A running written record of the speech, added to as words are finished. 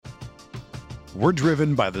We're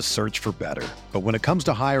driven by the search for better. But when it comes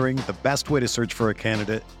to hiring, the best way to search for a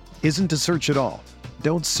candidate isn't to search at all.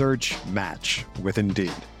 Don't search, match with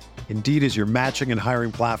Indeed. Indeed is your matching and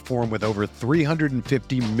hiring platform with over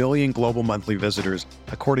 350 million global monthly visitors,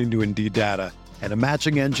 according to Indeed data, and a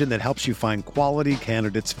matching engine that helps you find quality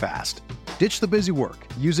candidates fast. Ditch the busy work.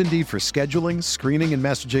 Use Indeed for scheduling, screening, and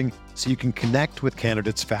messaging so you can connect with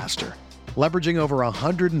candidates faster. Leveraging over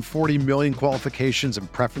 140 million qualifications and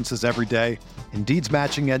preferences every day, Indeed's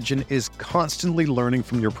matching engine is constantly learning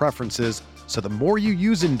from your preferences, so the more you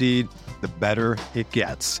use Indeed, the better it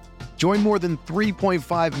gets. Join more than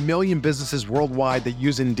 3.5 million businesses worldwide that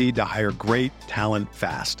use Indeed to hire great talent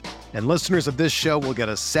fast. And listeners of this show will get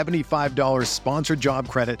a $75 sponsored job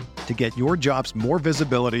credit to get your jobs more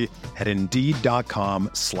visibility at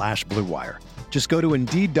Indeed.com/Blue Wire. Just go to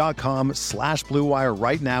Indeed.com/Blue Wire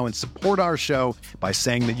right now and support our show by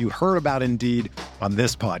saying that you heard about Indeed on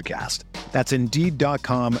this podcast. That's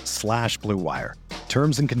Indeed.com/Blue Wire.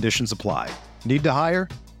 Terms and conditions apply. Need to hire?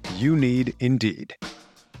 You need Indeed.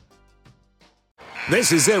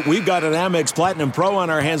 This is it. We've got an Amex Platinum Pro on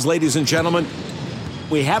our hands, ladies and gentlemen.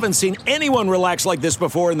 We haven't seen anyone relax like this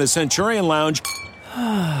before in the Centurion Lounge.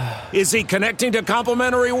 Is he connecting to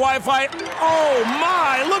complimentary Wi-Fi? Oh,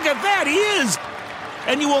 my. Look at that. He is.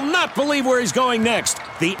 And you will not believe where he's going next.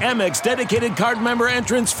 The Amex dedicated card member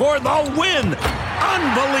entrance for the win.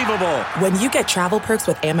 Unbelievable. When you get travel perks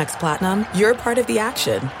with Amex Platinum, you're part of the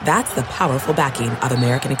action. That's the powerful backing of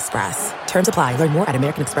American Express. Terms apply. Learn more at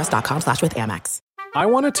americanexpress.com/withAmex. I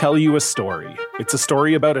want to tell you a story. It's a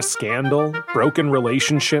story about a scandal, broken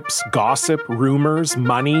relationships, gossip, rumors,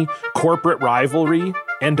 money, corporate rivalry,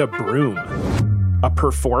 and a broom. A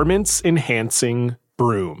performance-enhancing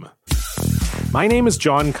broom. My name is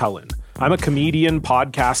John Cullen. I'm a comedian,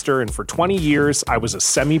 podcaster, and for 20 years, I was a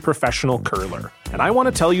semi-professional curler. And I want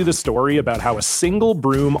to tell you the story about how a single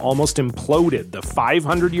broom almost imploded the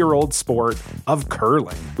 500-year-old sport of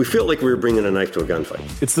curling. We felt like we were bringing a knife to a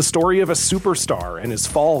gunfight. It's the story of a superstar and his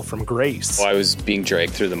fall from grace. Well, I was being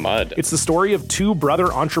dragged through the mud. It's the story of two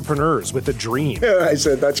brother entrepreneurs with a dream. I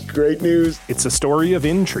said, that's great news. It's a story of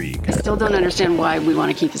intrigue. I still don't understand why we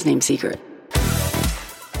want to keep his name secret.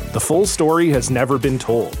 The full story has never been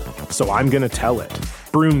told, so I'm going to tell it.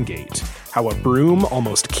 Broomgate, how a broom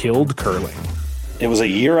almost killed curling. It was a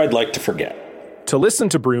year I'd like to forget. To listen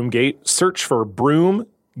to Broomgate, search for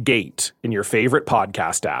Broomgate in your favorite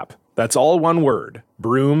podcast app. That's all one word,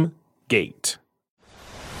 Broomgate.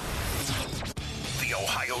 The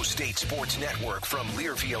Ohio State Sports Network from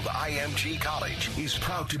Learfield IMG College is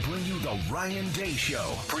proud to bring you the Ryan Day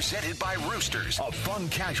Show, presented by Roosters, a fun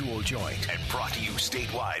casual joint, and brought to you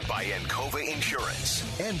statewide by Encova Insurance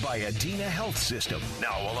and by Adina Health System.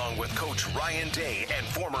 Now, along with Coach Ryan Day and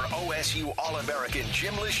former OSU All-American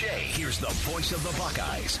Jim Lachey, here's the voice of the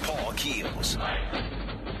Buckeyes, Paul Keels.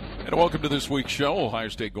 And welcome to this week's show. Ohio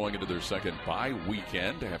State going into their second bye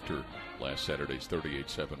weekend after last Saturday's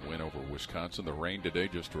 38-7 win over Wisconsin. The rain today,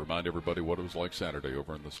 just to remind everybody what it was like Saturday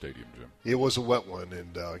over in the stadium, Jim. It was a wet one,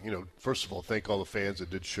 and, first of all, thank all the fans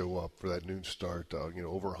that did show up for that noon start.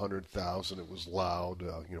 Over 100,000. It was loud,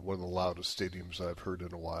 one of the loudest stadiums I've heard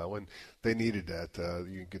in a while, and they needed that.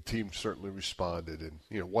 The team certainly responded, and,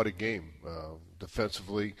 what a game.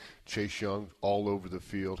 Defensively, Chase Young all over the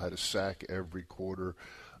field, had a sack every quarter.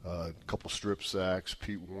 A couple strip sacks.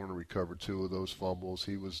 Pete Warner recovered 2 of those fumbles.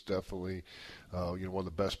 He was definitely, one of the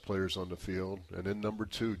best players on the field. And then number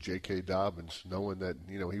 2, J.K. Dobbins, knowing that,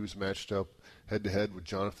 he was matched up head-to-head with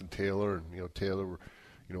Jonathan Taylor. And, Taylor,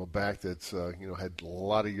 a back that's, had a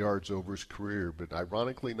lot of yards over his career. But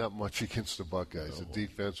ironically, not much against the Buckeyes. The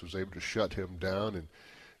defense was able to shut him down. And,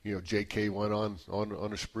 J.K. went on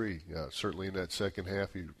a spree. Certainly in that second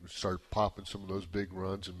half, he started popping some of those big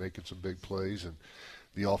runs and making some big plays. And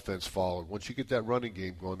the offense followed. Once you get that running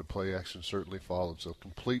game going, the play action certainly followed. So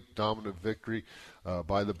complete dominant victory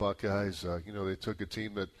by the Buckeyes. They took a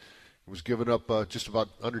team that was giving up just about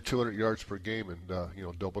under 200 yards per game and,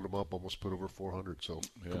 doubled them up, almost put over 400. So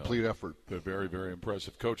complete effort. Very, very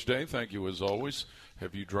impressive. Coach Day, thank you as always.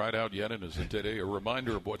 Have you dried out yet? And is it today a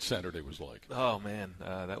reminder of what Saturday was like? Oh, man,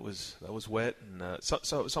 that was wet. And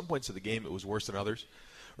so at some points of the game it was worse than others.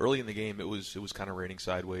 Early in the game it was kind of raining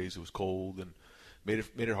sideways. It was cold and made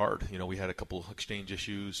it hard. We had a couple exchange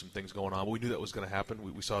issues, some things going on. But we knew that was going to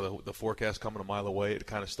happen. We saw the forecast coming a mile away. It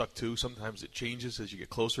kind of stuck to. Sometimes it changes as you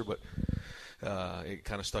get closer, but it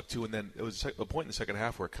kind of stuck to. And then it was a point in the second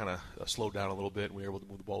half where it kind of slowed down a little bit, and we were able to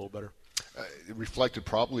move the ball a little better. it reflected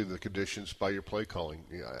probably the conditions by your play calling.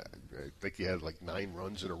 I think you had like 9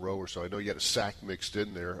 runs in a row or so. I know you had a sack mixed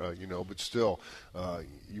in there, but still,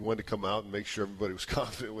 you wanted to come out and make sure everybody was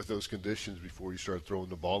confident with those conditions before you started throwing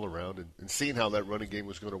the ball around and seeing how that running game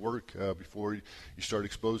was going to work before you start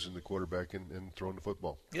exposing the quarterback and throwing the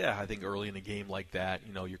football. Yeah, I think early in a game like that,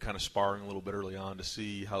 you're kind of sparring a little bit early on to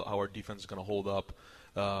see how our defense is going to hold up.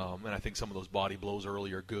 And I think some of those body blows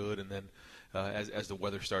early are good, and then as the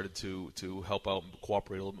weather started to help out and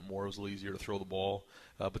cooperate a little bit more, it was a little easier to throw the ball.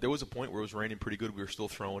 But there was a point where it was raining pretty good. We were still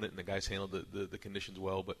throwing it, and the guys handled the conditions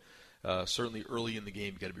well. But certainly early in the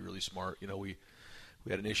game, you got to be really smart. We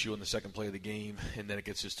had an issue in the second play of the game, and then it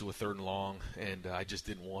gets us to a 3rd and long, and I just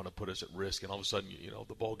didn't want to put us at risk. And all of a sudden,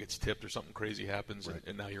 the ball gets tipped or something crazy happens, right.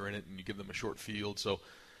 and now you're in it, and you give them a short field. So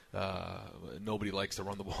nobody likes to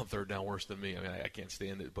run the ball on 3rd down worse than me. I mean, I can't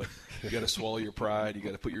stand it, but you got to swallow your pride. You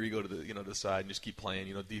got to put your ego to the side and just keep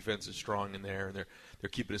playing. Defense is strong in there, and they're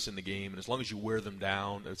keeping us in the game. And as long as you wear them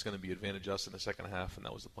down, it's going to be advantage us in the second half, and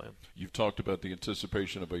that was the plan. You've talked about the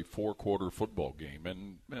anticipation of a 4-quarter football game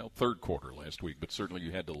and 3rd quarter last week, but certainly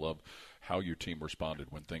you had to love how your team responded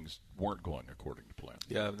when things weren't going according to plan.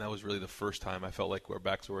 Yeah, and that was really the first time I felt like our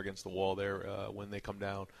backs were against the wall there when they come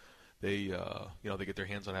down. They, they get their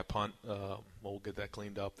hands on that punt. We'll get that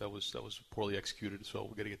cleaned up. That was poorly executed, so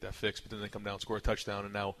we've got to get that fixed. But then they come down, score a touchdown,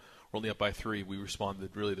 and now we're only up by 3. We responded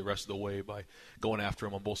really the rest of the way by going after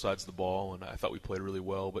them on both sides of the ball, and I thought we played really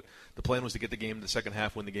well. But the plan was to get the game in the second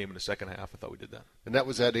half, win the game in the second half. I thought we did that. And that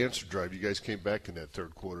was that answer drive. You guys came back in that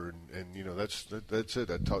 3rd quarter, and that's it.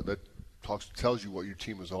 That tells you what your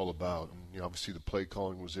team is all about. And obviously the play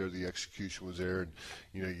calling was there, the execution was there, and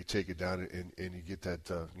you take it down and you get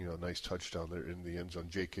that nice touchdown there in the end zone.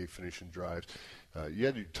 JK finishing drives. You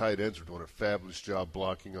had your tight ends were doing a fabulous job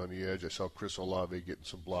blocking on the edge. I saw Chris Olave getting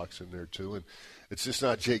some blocks in there too, and it's just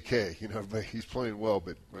not JK. He's playing well,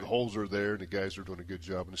 but the holes are there, and the guys are doing a good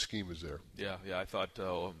job, and the scheme is there. Yeah. I thought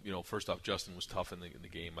first off, Justin was tough in the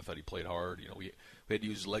game. I thought he played hard. We had to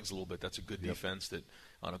use his legs a little bit. That's a good defense that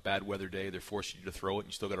on a bad weather day they're forcing you to throw it, and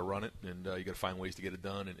you still got to run it, and you got to find ways to get it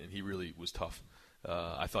done. And he really was tough.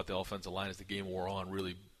 I thought the offensive line, as the game wore on,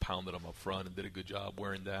 really pounded them up front and did a good job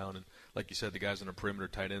wearing down. And like you said, the guys on the perimeter,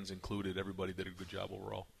 tight ends included, everybody did a good job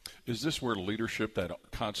overall. Is this where leadership, that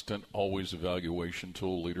constant, always evaluation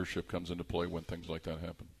tool, leadership comes into play when things like that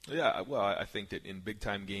happen? Yeah, well, I think that in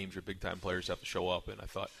big-time games, your big-time players have to show up. And I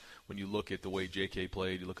thought when you look at the way J.K.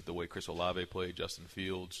 played, you look at the way Chris Olave played, Justin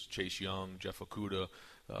Fields, Chase Young, Jeff Okudah,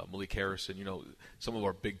 Malik Harrison, some of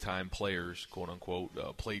our big-time players,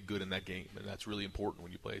 quote-unquote, played good in that game, and that's really important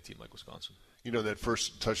when you play a team like Wisconsin. That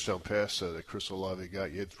first touchdown pass that Chris Olave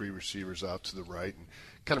got, you had 3 receivers out to the right, and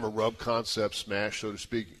kind of a rub concept smash, so to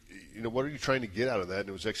speak. What are you trying to get out of that? And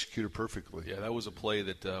it was executed perfectly. Yeah, that was a play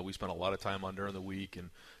that we spent a lot of time on during the week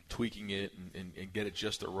and tweaking it and get it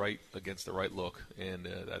just right against the right look, and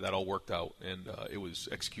that all worked out, and it was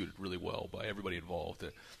executed really well by everybody involved.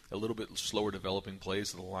 A little bit slower developing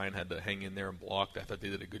plays, so the line had to hang in there and block. I thought they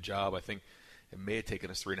did a good job. I think it may have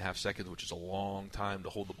taken us 3.5 seconds, which is a long time to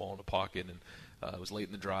hold the ball in the pocket, and it was late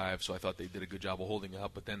in the drive, so I thought they did a good job of holding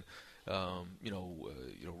up. But then,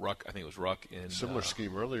 Ruck, I think it was Ruck. And, similar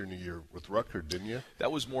scheme earlier in the year with Rucker, didn't you?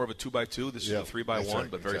 That was more of a 2x2. This is a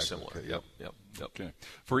 3x1, but very similar. Okay. Yep. Okay.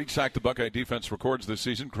 For each sack the Buckeye defense records this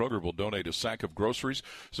season, Kroger will donate a sack of groceries,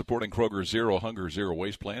 supporting Kroger's Zero Hunger, Zero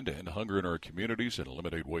Waste plan to end hunger in our communities and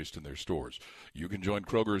eliminate waste in their stores. You can join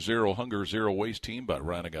Kroger's Zero Hunger, Zero Waste team by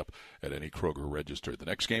rounding up at any Kroger register. The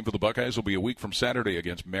next game for the Buckeyes will be a week from Saturday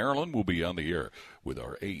against Maryland. We'll be on the air with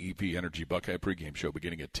our AEP Energy Buckeye pregame show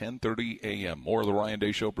beginning at 10:30 a.m. More of the Ryan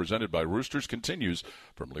Day Show presented by Roosters continues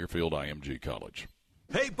from Learfield IMG College.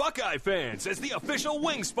 Hey, Buckeye fans, as the official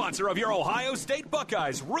wing sponsor of your Ohio State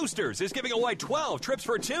Buckeyes, Roosters is giving away 12 trips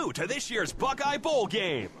for 2 to this year's Buckeye Bowl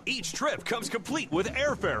game. Each trip comes complete with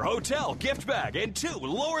airfare, hotel, gift bag, and 2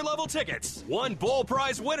 lower-level tickets. 1 bowl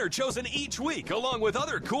prize winner chosen each week, along with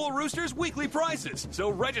other cool Roosters weekly prizes. So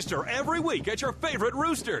register every week at your favorite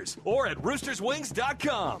Roosters or at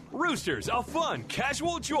roosterswings.com. Roosters, a fun,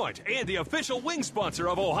 casual joint and the official wing sponsor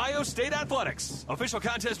of Ohio State Athletics. Official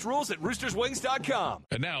contest rules at roosterswings.com.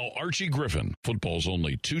 And now, Archie Griffin, football's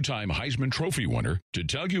only 2-time Heisman Trophy winner, to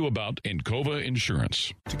tell you about Encova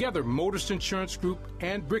Insurance. Together, Motorist Insurance Group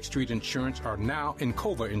and Brick Street Insurance are now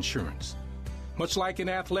Encova Insurance. Much like in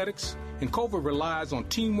athletics, Encova relies on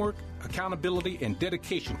teamwork, accountability, and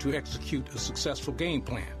dedication to execute a successful game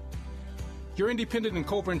plan. Your independent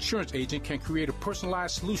Encova insurance agent can create a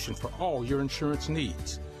personalized solution for all your insurance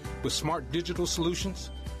needs. With smart digital solutions,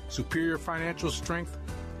 superior financial strength,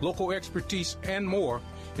 local expertise, and more,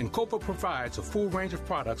 Encova provides a full range of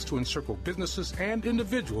products to encircle businesses and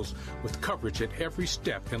individuals with coverage at every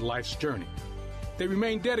step in life's journey. They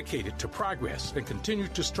remain dedicated to progress and continue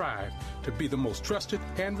to strive to be the most trusted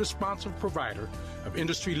and responsive provider of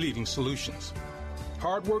industry-leading solutions.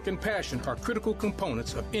 Hard work and passion are critical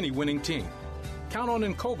components of any winning team. Count on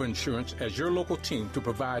Encova Insurance as your local team to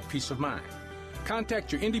provide peace of mind.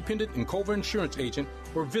 Contact your independent Encova Insurance agent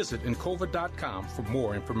or visit Encova.com for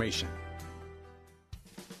more information.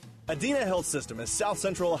 Adena Health System is South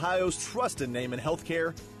Central Ohio's trusted name in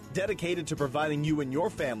healthcare, dedicated to providing you and your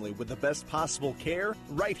family with the best possible care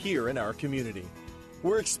right here in our community.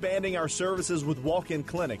 We're expanding our services with walk-in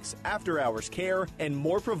clinics, after-hours care, and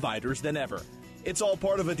more providers than ever. It's all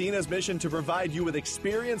part of Adena's mission to provide you with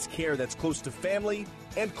experienced care that's close to family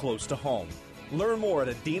and close to home. Learn more at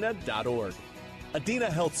adena.org. Adena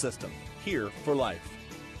Health System, here for life.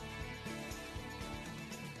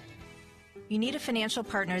 You need a financial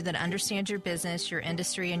partner that understands your business, your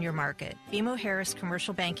industry, and your market. BMO Harris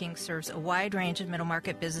Commercial Banking serves a wide range of middle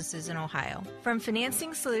market businesses in Ohio. From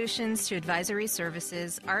financing solutions to advisory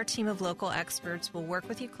services, our team of local experts will work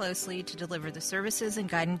with you closely to deliver the services and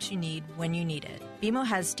guidance you need when you need it. BMO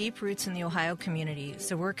has deep roots in the Ohio community,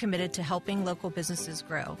 so we're committed to helping local businesses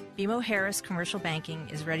grow. BMO Harris Commercial Banking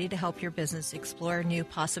is ready to help your business explore new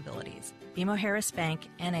possibilities. BMO Harris Bank,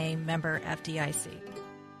 N.A., member FDIC.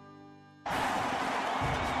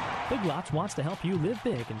 Big Lots wants to help you live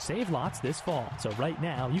big and save lots this fall. So right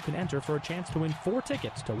now, you can enter for a chance to win 4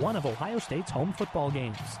 tickets to one of Ohio State's home football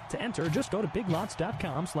games. To enter, just go to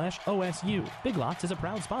biglots.com/OSU. Big Lots is a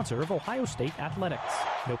proud sponsor of Ohio State Athletics.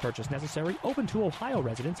 No purchase necessary. Open to Ohio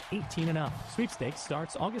residents 18 and up. Sweepstakes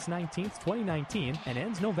starts August 19th, 2019 and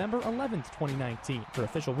ends November 11th, 2019. For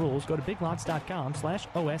official rules, go to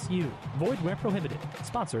biglots.com/OSU. Void where prohibited.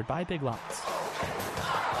 Sponsored by Big Lots.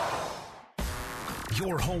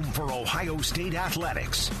 Your home for Ohio State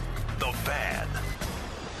athletics, The Fan.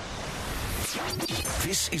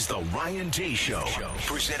 This is the Ryan Day Show,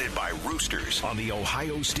 presented by Roosters on the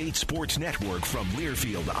Ohio State Sports Network from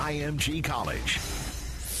Learfield IMG College.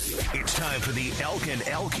 It's time for the Elk and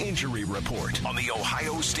Elk Injury Report on the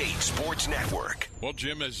Ohio State Sports Network. Well,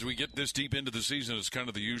 Jim, as we get this deep into the season, it's kind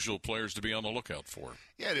of the usual players to be on the lookout for.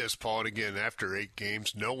 Yeah, it is, Paul. And again, after 8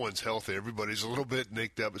 games, no one's healthy. Everybody's a little bit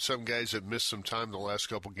nicked up, but some guys have missed some time the last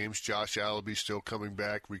couple games. Josh Allaby still coming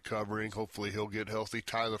back, recovering. Hopefully he'll get healthy.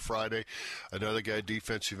 Tyler Friday, another guy,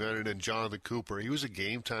 defensive end, and Jonathan Cooper. He was a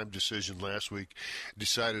game-time decision last week,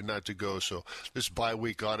 decided not to go. So this bye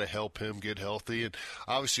week ought to help him get healthy. And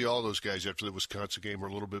obviously all those guys after the Wisconsin game are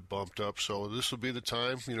a little bit bumped up. So this will be the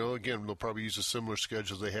time. You know, again, they'll probably use a similar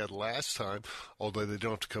schedule they had last time, although they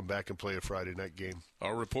don't have to come back and play a Friday night game.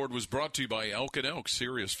 Our report was brought to you by Elk and Elk.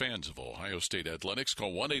 Serious fans of Ohio State athletics,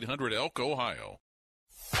 call 1-800-ELK-OHIO.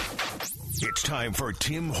 It's time for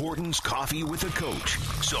Tim Hortons Coffee with a Coach.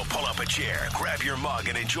 So pull up a chair, grab your mug,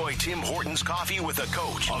 and enjoy Tim Hortons Coffee with a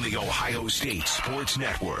Coach on the Ohio State Sports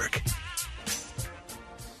Network.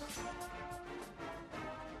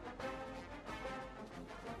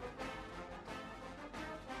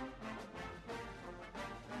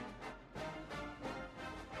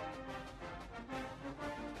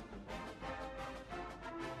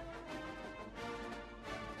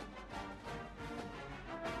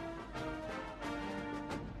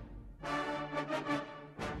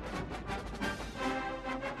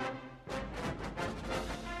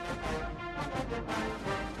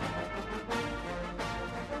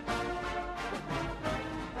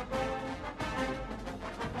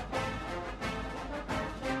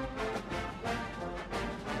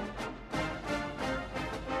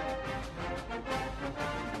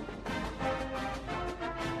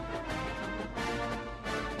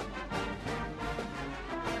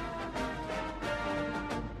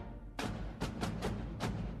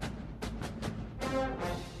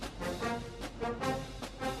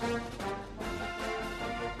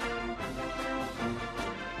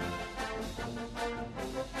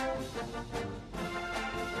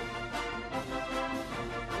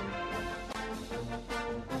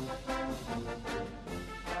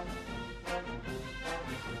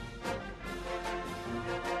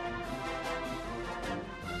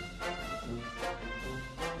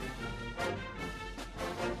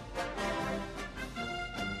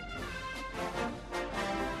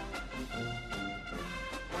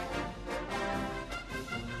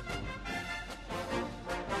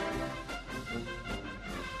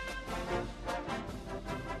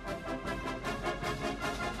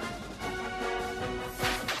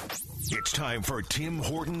 It's time for Tim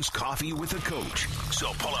Hortons Coffee with a Coach.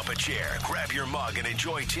 So pull up a chair, grab your mug, and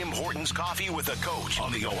enjoy Tim Hortons Coffee with a Coach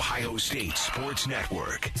on the Ohio State Sports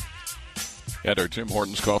Network. And our Tim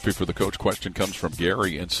Hortons Coffee for the Coach question comes from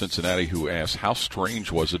Gary in Cincinnati, who asks, how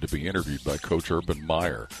strange was it to be interviewed by Coach Urban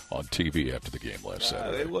Meyer on TV after the game last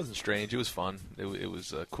Saturday? It wasn't strange. It was fun. It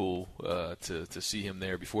was cool to see him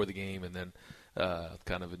there before the game, and then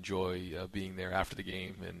kind of enjoy being there after the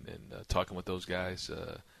game and talking with those guys.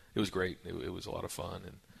 It was great. It was a lot of fun,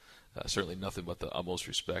 and certainly nothing but the utmost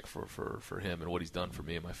respect for him and what he's done for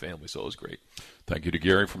me and my family. So it was great. Thank you to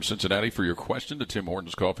Gary from Cincinnati for your question to Tim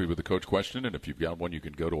Hortons Coffee with the Coach question. And if you've got one, you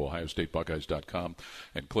can go to OhioStateBuckeyes.com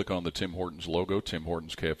and click on the Tim Hortons logo. Tim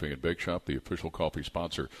Hortons Cafe and Bake Shop, the official coffee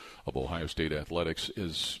sponsor of Ohio State Athletics.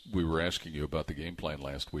 Is we were asking you about the game plan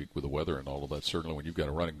last week with the weather and all of that. Certainly when you've got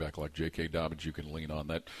a running back like J.K. Dobbins, you can lean on.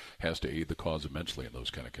 That has to aid the cause immensely in those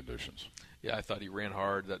kind of conditions. Yeah, I thought he ran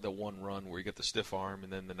hard. That one run where he got the stiff arm,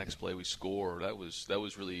 and then the next play we score. That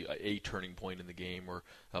was really a turning point in the game, or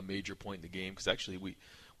a major point in the game. Because actually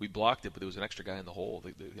we blocked it, but there was an extra guy in the hole.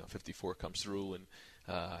 The 54 comes through, and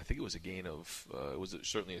I think it was a gain of. It was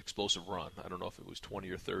certainly an explosive run. I don't know if it was 20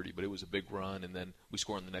 or 30, but it was a big run, and then we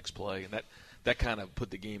score on the next play, and that kind of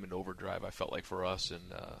put the game in overdrive. I felt like for us, and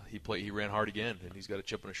he ran hard again, and he's got a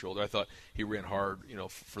chip on his shoulder. I thought he ran hard,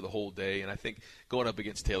 for the whole day, and I think going up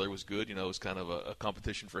against Taylor was good. It was kind of a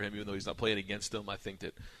competition for him, even though he's not playing against him. I think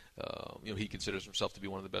that he considers himself to be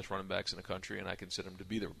one of the best running backs in the country, and I consider him to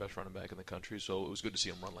be the best running back in the country. So it was good to see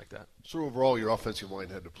him run like that. So overall, your offensive line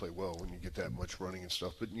had to play well when you get that much running and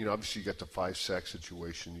stuff. But obviously you got the 5-sack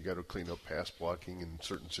situation. You got to clean up pass blocking in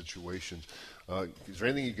certain situations. Is there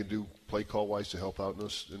anything you can do play call wise to help out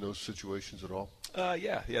in those situations at all?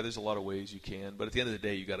 Yeah. There's a lot of ways you can, but at the end of the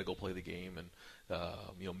day, you got to go play the game, and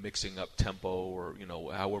mixing up tempo or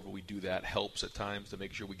however we do that helps at times to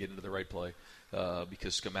make sure we get into the right play.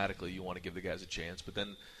 Because schematically you want to give the guys a chance, but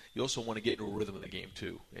then you also want to get into a rhythm of the game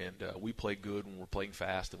too. And we play good when we're playing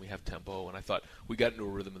fast and we have tempo. And I thought we got into a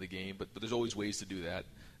rhythm of the game, but there's always ways to do that.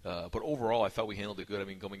 But overall, I thought we handled it good. I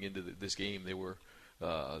mean, going into this game, they were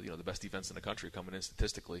the best defense in the country coming in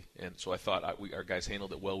statistically, and so I thought our guys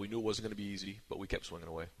handled it well. We knew it wasn't going to be easy, but we kept swinging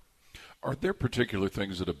away. Are there particular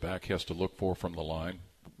things that a back has to look for from the line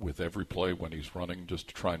with every play when he's running, just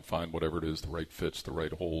to try and find whatever it is, the right fits, the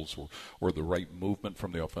right holes, or the right movement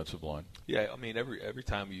from the offensive line? Yeah, I mean, every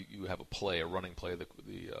time you have a running play, the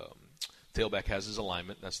tailback has his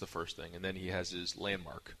alignment. That's the first thing, and then he has his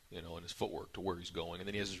landmark, and his footwork to where he's going, and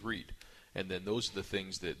then he has his read. And then those are the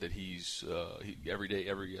things that he's every day,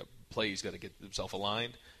 every play, he's got to get himself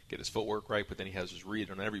aligned, get his footwork right, but then he has his read.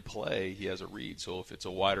 And on every play, he has a read. So if it's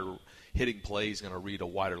a wider hitting play, he's going to read a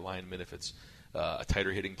wider lineman. If it's a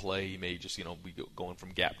tighter hitting play, he may just be going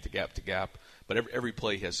from gap to gap to gap. But every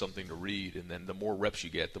play has something to read, and then the more reps you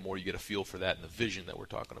get, the more you get a feel for that and the vision that we're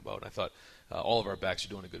talking about. And I thought all of our backs are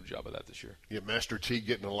doing a good job of that this year. Yeah, Master T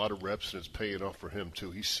getting a lot of reps, and it's paying off for him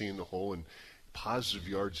too. He's seeing the hole and positive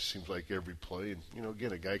yards, it seems like, every play. And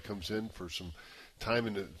again, a guy comes in for some time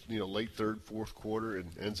in the late third, fourth quarter and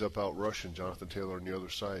ends up out rushing Jonathan Taylor on the other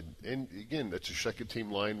side. And again, that's a second team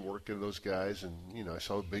line working those guys. And I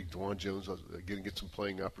saw big DeJuan Jones get some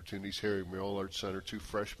playing opportunities. Harry Millard center, 2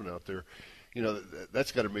 freshmen out there.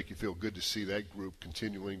 That's got to make you feel good to see that group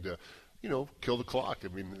continuing to kill the clock. I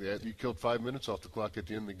mean, you killed 5 minutes off the clock at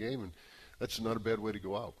the end of the game, and that's not a bad way to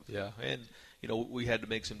go out. Yeah, and we had to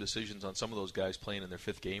make some decisions on some of those guys playing in their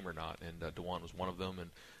 5th game or not, and DeJuan was one of them.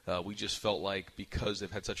 And we just felt like because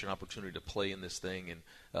they've had such an opportunity to play in this thing, and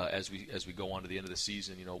as we go on to the end of the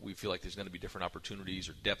season, we feel like there's going to be different opportunities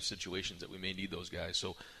or depth situations that we may need those guys.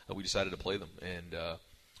 So we decided to play them, and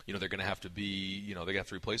they're going to have to be, they have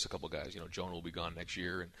to replace a couple guys. Jonah will be gone next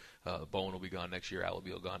year, and Bowen will be gone next year.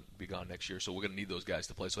 Alabi will be gone next year. So we're going to need those guys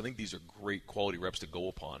to play. So I think these are great quality reps to go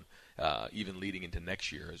upon, even leading into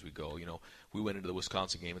next year as we go. We went into the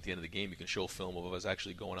Wisconsin game. At the end of the game, you can show film of us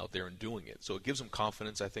actually going out there and doing it. So it gives them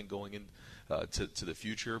confidence, I think, going in to the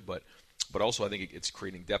future. But also I think it's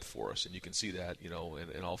creating depth for us, and you can see that, in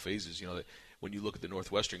all phases. That when you look at the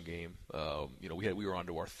Northwestern game, we were on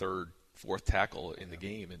to our 3rd, 4th tackle in the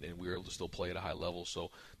game, and we were able to still play at a high level.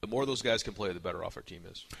 So the more those guys can play, the better off our team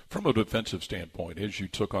is. From a defensive standpoint, as you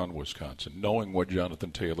took on Wisconsin, knowing what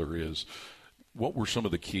Jonathan Taylor is, what were some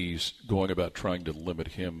of the keys going about trying to limit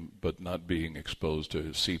him but not being exposed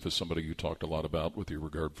to Cephas, somebody you talked a lot about with your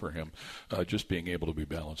regard for him, just being able to be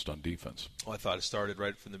balanced on defense? Well, I thought it started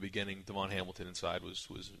right from the beginning. Devon Hamilton inside was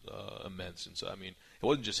immense. And so, I mean, it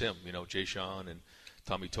wasn't just him. Jay Sean and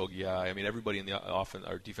Tommy Togiai. I mean, everybody in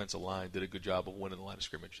our defensive line did a good job of winning the line of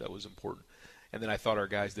scrimmage. That was important. And then I thought our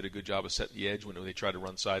guys did a good job of setting the edge when they tried to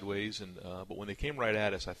run sideways. But when they came right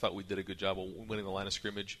at us, I thought we did a good job of winning the line of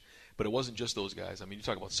scrimmage. But it wasn't just those guys. I mean, you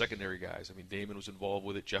talk about secondary guys. I mean, Damon was involved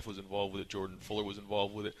with it. Jeff was involved with it. Jordan Fuller was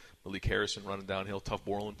involved with it. Malik Harrison running downhill. Tuff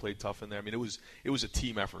Borland played tough in there. I mean, it was a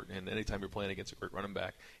team effort. And anytime you're playing against a great running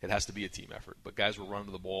back, it has to be a team effort. But guys were running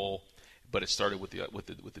to the ball. But it started with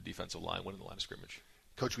the defensive line winning the line of scrimmage.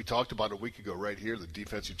 Coach, we talked about a week ago right here, the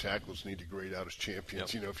defensive tackles need to grade out as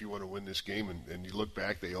champions. Yep. If you want to win this game, and you look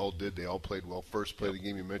back, they all did. They all played well. First play of the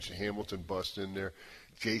game, you mentioned Hamilton bust in there.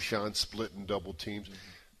 Jay Sean splitting double teams.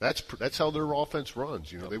 Mm-hmm. That's how their offense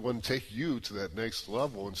runs. They want to take you to that next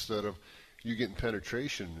level instead of you getting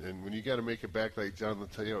penetration. And when you got to make it back like down the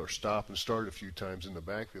tail or stop and start a few times in the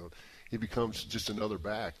backfield, he becomes just another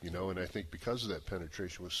back, and I think because of that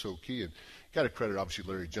penetration was so key. And got to credit,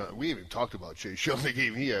 obviously, Larry Johnson. We haven't talked about Chase Young, the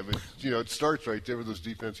game he had, but, it starts right there with those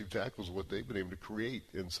defensive tackles, what they've been able to create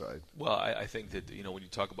inside. Well, I think that, when you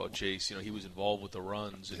talk about Chase, he was involved with the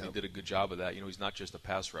runs, and he did a good job of that. He's not just a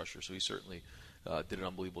pass rusher, so he certainly did an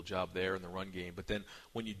unbelievable job there in the run game. But then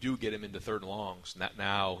when you do get him into third and longs,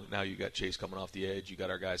 now you got Chase coming off the edge, you got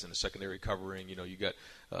our guys in the secondary covering, you got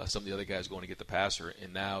some of the other guys going to get the passer,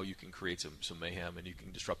 and now you can create some mayhem and you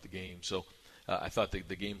can disrupt the game. So I thought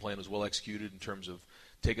the game plan was well executed in terms of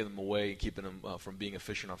taking them away and keeping them from being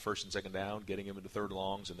efficient on first and second down, getting them into third and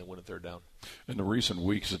longs, and then winning third down. In the recent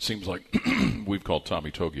weeks, it seems like we've called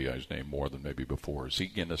Tommy Togiai's name more than maybe before. Is he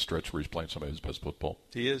getting a stretch where he's playing some of his best football?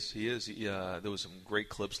 He is. There was some great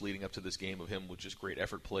clips leading up to this game of him with just great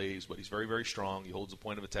effort plays, but he's very, very strong. He holds the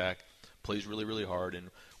point of attack, plays really, really hard.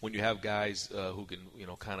 And when you have guys who can,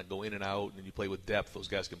 kind of go in and out, and you play with depth, those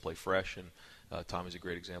guys can play fresh, and Tommy's a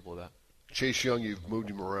great example of that. Chase Young, you've moved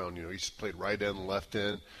him around. He's played right end and left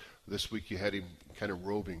end. This week you had him kind of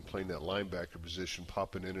roving, playing that linebacker position,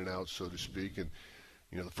 popping in and out, so to speak. And,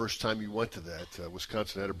 the first time you went to that,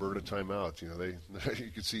 Wisconsin had to burn a timeout.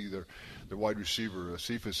 You could see their wide receiver,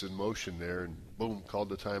 Cephas, in motion there, and boom, called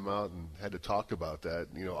the timeout and had to talk about that.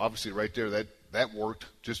 Obviously right there that worked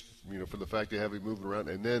just, for the fact they have him moving around.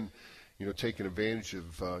 And then, taking advantage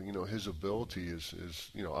of, his ability is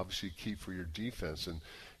obviously key for your defense. And,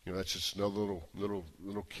 that's just another little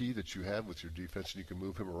key that you have with your defense, and you can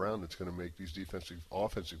move him around. That's going to make these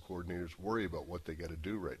offensive coordinators worry about what they got to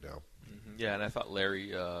do right now. Mm-hmm. Yeah, and I thought Larry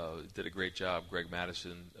did a great job. Greg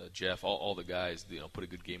Madison, Jeff, all the guys, put a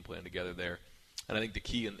good game plan together there. And I think the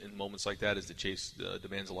key in moments like that is that Chase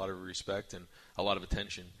demands a lot of respect and a lot of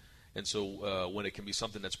attention. And so when it can be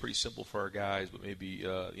something that's pretty simple for our guys, but maybe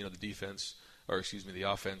the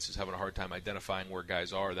offense is having a hard time identifying where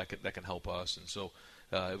guys are, that can help us. And so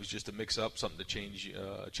it was just a mix-up, something to change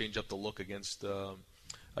up the look against on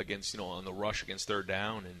the rush against third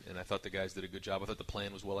down, and I thought the guys did a good job. I thought the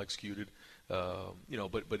plan was well executed,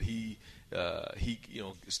 but he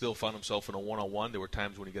still found himself in a one-on-one. There were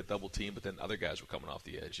times when he got double teamed, but then other guys were coming off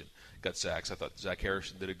the edge and got sacks. I thought Zach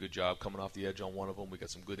Harrison did a good job coming off the edge on one of them. We got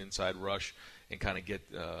some good inside rush and kind of get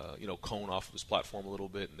Cone off of his platform a little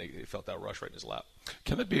bit, and they felt that rush right in his lap.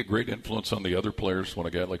 Can that be a great influence on the other players when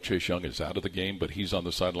a guy like Chase Young is out of the game, but he's on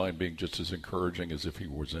the sideline being just as encouraging as if he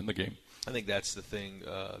was in the game? I think that's the thing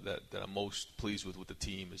that I'm most pleased with the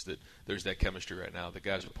team is that there's that chemistry right now. The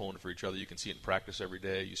guys are pulling for each other. You can see it in practice every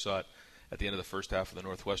day. You saw it at the end of the first half of the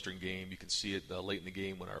Northwestern game. You can see it late in the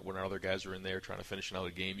game when our other guys are in there trying to finish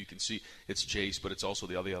another game. You can see it's Chase, but it's also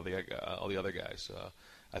all the other guys.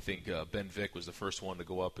 I think Ben Vick was the first one to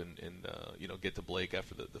go up and get to Blake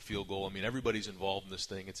after the field goal. I mean, everybody's involved in this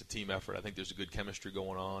thing. It's a team effort. I think there's a good chemistry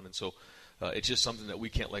going on, and so it's just something that we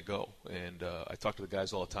can't let go. And I talk to the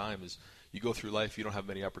guys all the time is you go through life, you don't have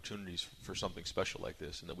many opportunities for something special like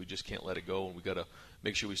this, and that we just can't let it go, and we got to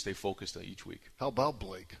make sure we stay focused each week. How about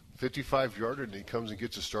Blake? 55-yarder, and he comes and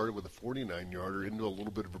gets us started with a 49-yarder into a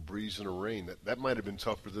little bit of a breeze and a rain. That might have been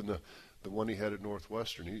tougher than the one he had at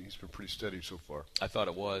Northwestern. He's been pretty steady so far. I thought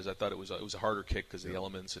it was. I thought it was a harder kick because of the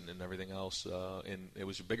elements and everything else, and it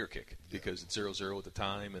was a bigger kick because it's 0-0 at the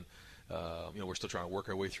time, and we're still trying to work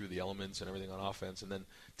our way through the elements and everything on offense, and then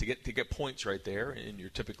to get points right there, and you're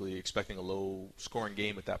typically expecting a low-scoring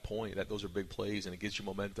game at that point. Those are big plays, and it gives you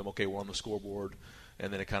momentum. Okay, we're on the scoreboard,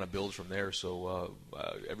 and then it kind of builds from there. So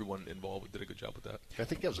everyone involved did a good job with that. I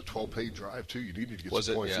think that was a 12-page drive too. You needed to get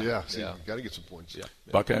some points. Yeah. You got to get some points. Yeah.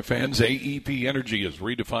 Buckeye fans, AEP Energy is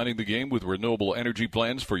redefining the game with renewable energy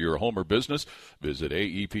plans for your home or business. Visit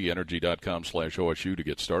aepenergy.com/OSU to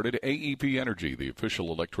get started. AEP Energy, the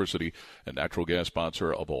official electricity and natural gas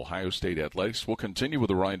sponsor of Ohio State Athletics. We'll continue with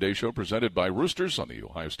the Ryan Day Show presented by Roosters on the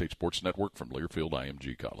Ohio State Sports Network from Learfield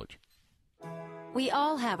IMG College. We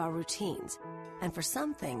all have our routines, and for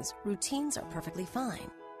some things, routines are perfectly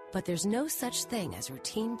fine. But there's no such thing as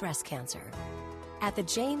routine breast cancer. At the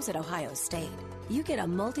James at Ohio State, you get a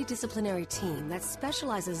multidisciplinary team that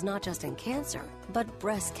specializes not just in cancer, but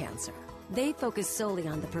breast cancer. They focus solely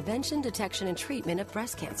on the prevention, detection, and treatment of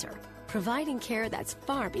breast cancer, providing care that's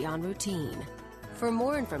far beyond routine. For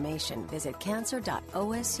more information, visit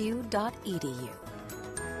cancer.osu.edu.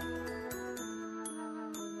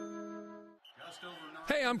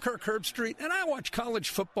 Hey, I'm Kirk Herbstreit, and I watch college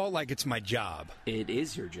football like it's my job. It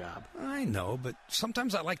is your job. I know, but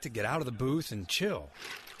sometimes I like to get out of the booth and chill.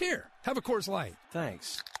 Here, have a Coors Light.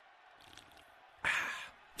 Thanks.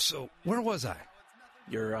 So, where was I?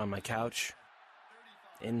 You're on my couch.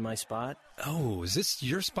 In my spot. Oh, is this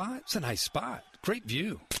your spot? It's a nice spot. Great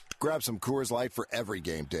view. Grab some Coors Light for every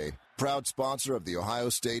game day. Proud sponsor of the Ohio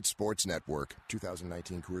State Sports Network.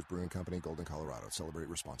 2019 Coors Brewing Company, Golden, Colorado. Celebrate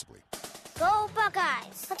responsibly. Go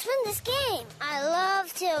Buckeyes! Let's win this game. I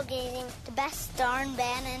love tailgating. The best darn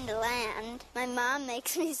band in the land. My mom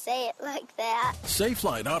makes me say it like that.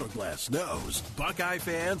 Safelite Autoglass knows Buckeye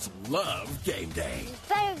fans love game day. You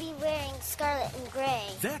better be wearing scarlet and gray.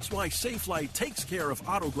 That's why Safelite takes care of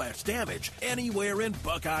autoglass damage anywhere in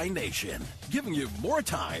Buckeye Nation, giving you more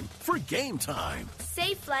time for game time.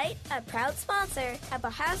 Safelite, a proud sponsor of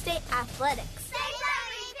Ohio State Athletics.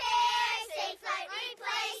 Safelite Repair! Safelite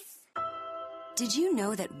Replace! Did you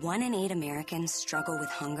know that 1 in 8 Americans struggle with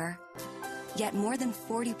hunger? Yet more than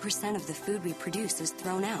 40% of the food we produce is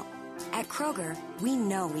thrown out. At Kroger, we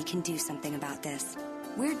know we can do something about this.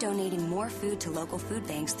 We're donating more food to local food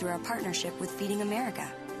banks through our partnership with Feeding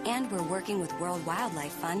America. And we're working with World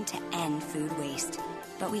Wildlife Fund to end food waste.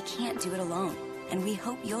 But we can't do it alone. And we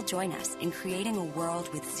hope you'll join us in creating a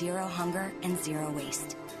world with zero hunger and zero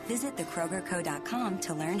waste. Visit thekrogerco.com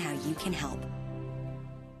to learn how you can help.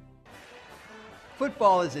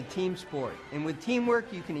 Football is a team sport, and with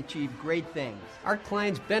teamwork, you can achieve great things. Our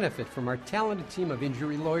clients benefit from our talented team of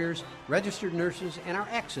injury lawyers, registered nurses, and our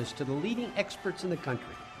access to the leading experts in the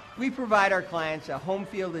country. We provide our clients a home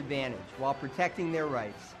field advantage while protecting their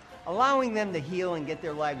rights, allowing them to heal and get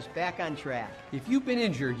their lives back on track. If you've been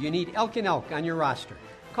injured, you need Elk and Elk on your roster.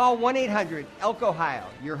 Call 1-800-ELK-OHIO,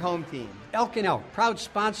 your home team. Elk and Elk, proud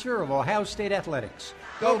sponsor of Ohio State Athletics.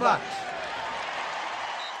 Go Bucks!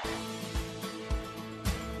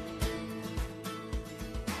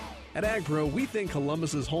 At AgPro, we think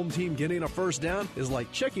Columbus's home team getting a first down is like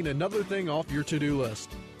checking another thing off your to-do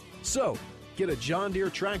list. So, get a John Deere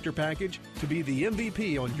tractor package to be the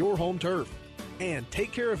MVP on your home turf. And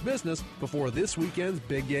take care of business before this weekend's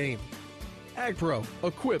big game. AgPro,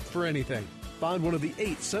 equipped for anything. Find one of the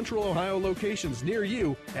 8 Central Ohio locations near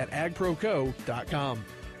you at agproco.com.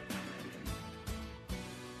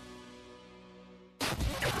 The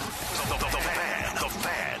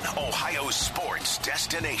Fan, Ohio sports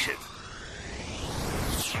destination.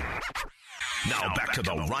 Now back to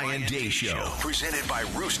the Ryan Day Show, presented by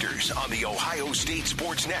Roosters on the Ohio State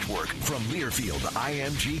Sports Network from Learfield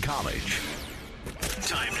IMG College.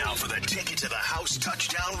 Time now for the Ticket to the House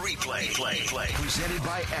touchdown replay. Presented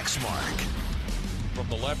by Xmark. From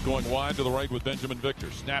the left going wide to the right with Benjamin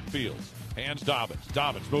Victor. Snap fields. Hands Dobbins.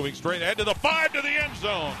 Dobbins moving straight ahead to the 5 to the end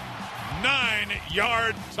zone.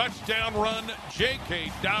 9-yard touchdown run.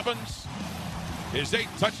 J.K. Dobbins. His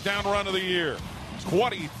 8th touchdown run of the year.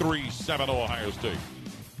 23-7 Ohio State.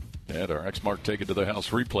 And our Xmark Take It to the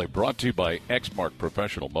House replay brought to you by Xmark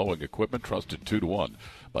Professional Mowing Equipment, trusted 2-1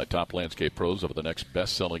 by top landscape pros over the next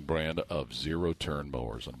best-selling brand of zero-turn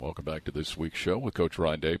mowers. And welcome back to this week's show with Coach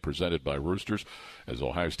Ryan Day, presented by Roosters, as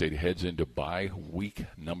Ohio State heads into weekend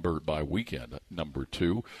number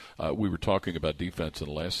 2. We were talking about defense in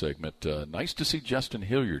the last segment. Nice to see Justin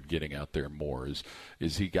Hilliard getting out there more.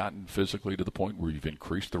 Is he gotten physically to the point where you've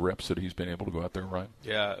increased the reps that he's been able to go out there, Ryan?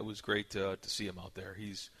 Yeah, it was great to see him out there.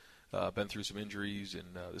 He's been through some injuries, and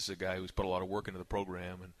this is a guy who's put a lot of work into the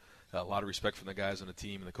program, and a lot of respect from the guys on the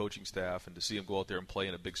team and the coaching staff, and to see him go out there and play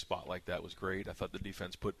in a big spot like that was great. I thought the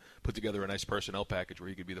defense put together a nice personnel package where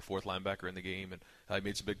he could be the 4th linebacker in the game, and he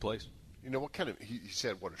made some big plays. You know, what kind of – he's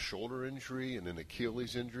had, a shoulder injury and an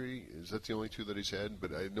Achilles injury? Is that the only 2 that he's had?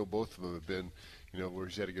 But I know both of them have been, where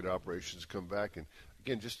he's had to get operations, come back, and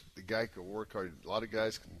again, just the guy can work hard. A lot of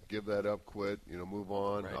guys can give that up, quit, move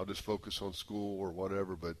on. Right. I'll just focus on school or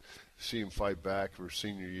whatever. But see him fight back for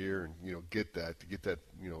senior year and, get that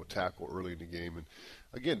tackle early in the game. And,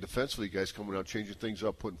 again, defensively, guys coming out, changing things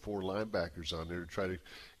up, putting 4 linebackers on there to try to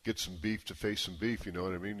get some beef to face some beef, you know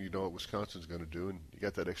what I mean? You know what Wisconsin's going to do. And you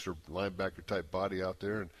got that extra linebacker-type body out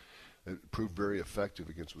there. And it proved very effective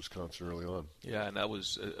against Wisconsin early on. Yeah, and it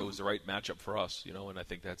was the right matchup for us, and I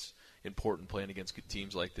think that's important playing against good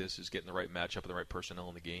teams like this, is getting the right matchup and the right personnel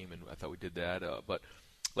in the game, and I thought we did that. But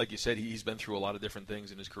like you said, he's been through a lot of different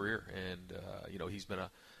things in his career, and he's been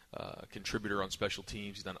a contributor on special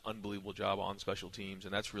teams. He's done an unbelievable job on special teams,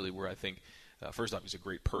 and that's really where I think, first off, he's a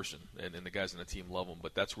great person, and the guys on the team love him,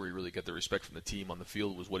 but that's where you really get the respect from the team on the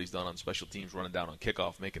field was what he's done on special teams, running down on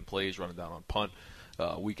kickoff, making plays, running down on punt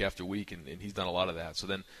week after week, and he's done a lot of that. So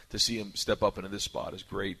then to see him step up into this spot is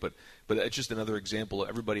great, but it's just another example.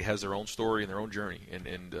 Everybody has their own story and their own journey,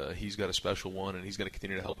 and he's got a special one, and he's going to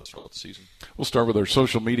continue to help us throughout the season. We'll start with our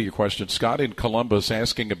social media question. Scott in Columbus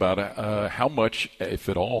asking about how much, if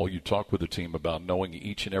at all, you talk with the team about knowing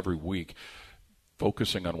each and every week,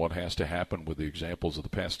 focusing on what has to happen with the examples of the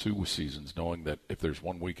past 2 seasons, knowing that if there's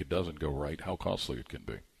 1 week it doesn't go right, how costly it can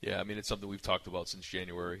be. Yeah, I mean, it's something we've talked about since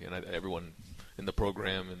January, and everyone in the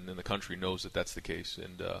program and in the country knows that that's the case.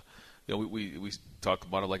 And we talk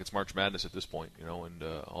about it like it's March Madness at this point, and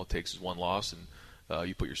all it takes is one loss, and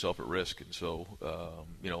you put yourself at risk. And so,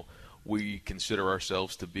 we consider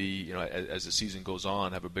ourselves to be, as the season goes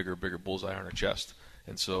on, have a bigger bullseye on our chest.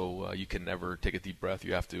 And so you can never take a deep breath.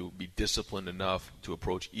 You have to be disciplined enough to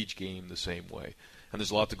approach each game the same way. And there's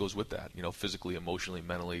a lot that goes with that, physically, emotionally,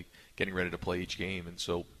 mentally, getting ready to play each game. And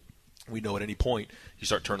so we know at any point you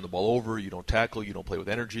start turning the ball over, you don't tackle, you don't play with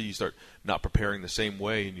energy, you start not preparing the same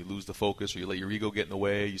way, and you lose the focus, or you let your ego get in the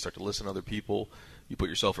way, you start to listen to other people, you put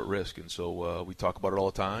yourself at risk. And so we talk about it all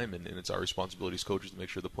the time, and it's our responsibility as coaches to make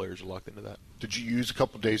sure the players are locked into that. Did you use a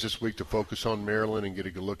couple of days this week to focus on Maryland and get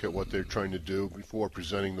a good look at what they're trying to do before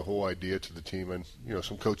presenting the whole idea to the team? And,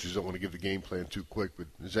 some coaches don't want to give the game plan too quick, but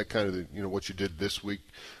is that kind of what you did this week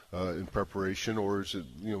in preparation, or is it,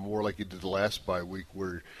 more like you did the last bye week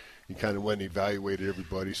where you kind of went and evaluated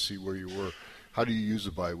everybody, see where you were? How do you use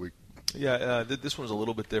the bye week? Yeah, this one's a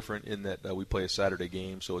little bit different in that we play a Saturday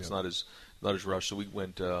game, so it's not as rushed. So we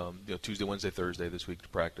went Tuesday, Wednesday, Thursday this week to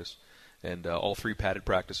practice, and all 3 padded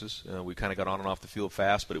practices. We kind of got on and off the field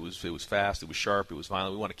fast, but it was fast, it was sharp, it was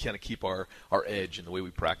violent. We want to kind of keep our edge in the way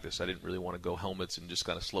we practice. I didn't really want to go helmets and just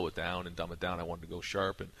kind of slow it down and dumb it down. I wanted to go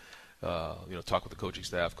sharp and talk with the coaching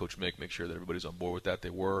staff, Coach Mick, make sure that everybody's on board with that. They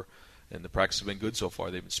were. And the practice has been good so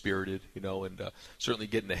far. They've been spirited, and certainly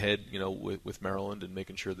getting ahead, with Maryland and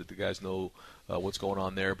making sure that the guys know what's going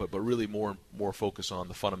on there. But really more focus on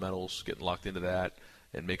the fundamentals, getting locked into that,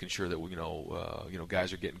 and making sure that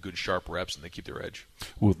guys are getting good sharp reps and they keep their edge.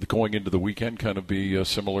 Will going into the weekend kind of be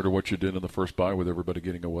similar to what you did in the first bye, with everybody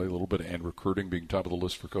getting away a little bit and recruiting being top of the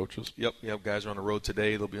list for coaches? Yep. Guys are on the road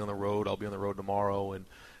today. They'll be on the road. I'll be on the road tomorrow, and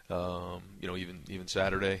even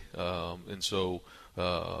Saturday. And so.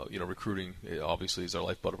 Recruiting obviously is our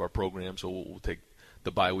lifeblood of our program, so we'll take the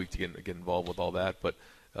bye week to get involved with all that. But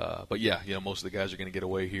most of the guys are going to get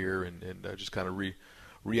away here and just kind of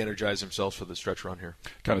re-energize themselves for the stretch run here.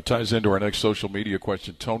 Kind of ties into our next social media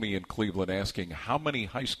question. Tony in Cleveland asking, how many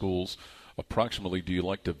high schools approximately do you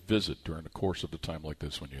like to visit during the course of the time like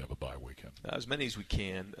this when you have a bye weekend? As many as we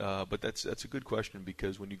can, but that's a good question,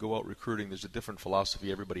 because when you go out recruiting, there's a different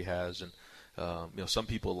philosophy everybody has, and some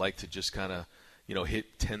people like to just kind of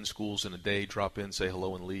hit 10 schools in a day, drop in, say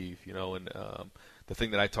hello, and leave. And the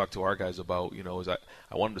thing that I talk to our guys about, is I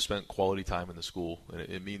want them to spend quality time in the school, and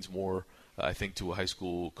it means more, I think, to a high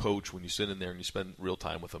school coach when you sit in there and you spend real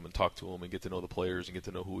time with them and talk to them and get to know the players and get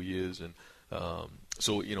to know who he is. And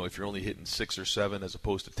so if you're only hitting 6 or 7 as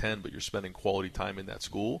opposed to 10, but you're spending quality time in that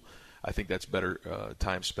school, I think that's better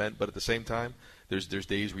time spent. But at the same time, there's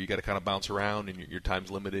days where you got to kind of bounce around and your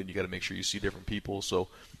time's limited. You got to make sure you see different people. So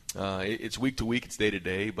it's week to week, it's day to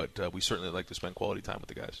day, but we certainly like to spend quality time with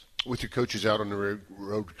the guys. With your coaches out on the road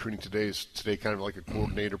recruiting today, is today kind of like a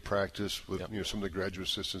coordinator practice with some of the graduate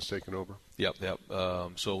assistants taking over? Yep.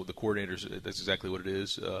 So the coordinators, that's exactly what it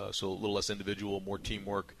is. So a little less individual, more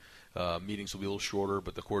teamwork. Meetings will be a little shorter,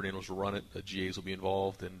 but the coordinators will run it. The GAs will be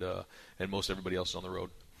involved, and most everybody else is on the road.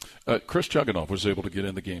 Chris Chugunov was able to get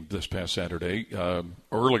in the game this past Saturday,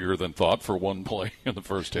 earlier than thought for one play in the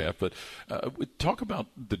first half. But talk about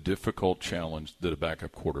the difficult challenge that a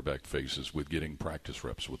backup quarterback faces with getting practice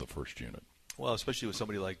reps with the first unit. Well, especially with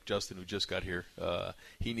somebody like Justin who just got here,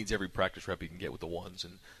 he needs every practice rep he can get with the ones,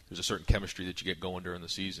 and there's a certain chemistry that you get going during the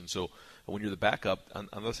season. So when you're the backup,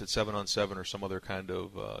 unless it's 7-on-7 or some other kind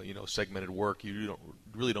of segmented work, you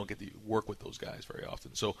really don't get to work with those guys very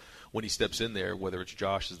often. So when he steps in there, whether it's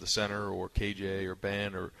Josh as the center or KJ or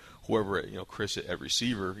Ben or whoever, Chris at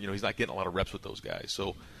receiver, he's not getting a lot of reps with those guys.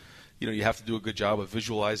 So you have to do a good job of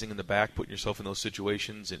visualizing in the back, putting yourself in those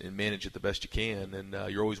situations, and manage it the best you can.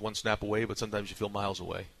 And you're always one snap away, but sometimes you feel miles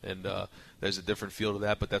away. And there's a different feel to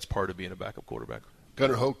that, but that's part of being a backup quarterback.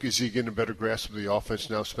 Gunnar Hoke, is he getting a better grasp of the offense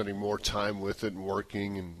now, spending more time with it and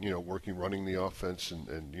working, running the offense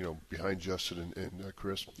and behind Justin and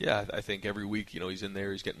Chris? Yeah, I think every week, he's in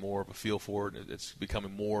there, he's getting more of a feel for it. It's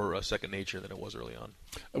becoming more second nature than it was early on.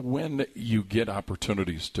 When you get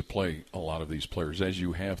opportunities to play a lot of these players, as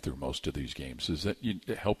you have through most of these games, does that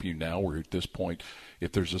help you now where at this point,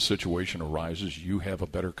 if there's a situation arises, you have a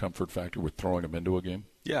better comfort factor with throwing them into a game?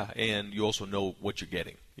 Yeah, and you also know what you're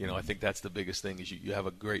getting. I think that's the biggest thing is you have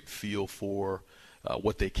a great feel for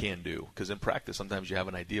what they can do. Because in practice, sometimes you have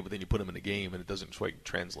an idea, but then you put them in a game and it doesn't quite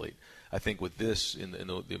translate. I think with this, in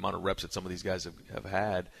the amount of reps that some of these guys have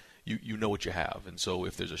had, you know what you have. And so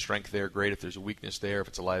if there's a strength there, great. If there's a weakness there, if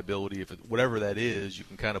it's a liability, whatever that is, you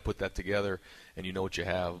can kind of put that together and you know what you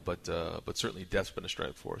have. But certainly depth's been a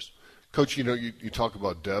strength for us. Coach, you talk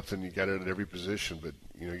about depth and you got it at every position, but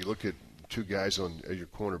you look at two guys as your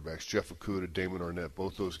cornerbacks, Jeff Okudah, Damon Arnett.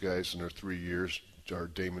 Both those guys in their 3 years, or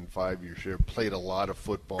Damon 5 years here, played a lot of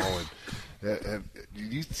football. And do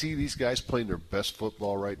you see these guys playing their best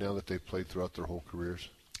football right now that they've played throughout their whole careers?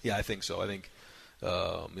 Yeah, I think so. I think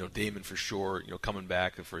Damon for sure. Coming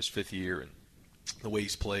back for his 5th year and the way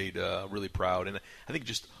he's played, really proud. And I think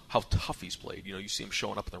just how tough he's played. You see him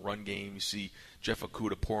showing up in the run game. You see Jeff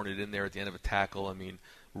Okudah pouring it in there at the end of a tackle. I mean,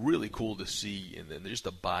 really cool to see, and just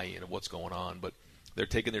a buy-in of what's going on. But they're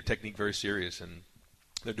taking their technique very serious, and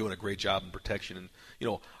they're doing a great job in protection. And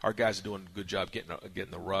our guys are doing a good job getting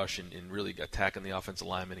the rush and really attacking the offensive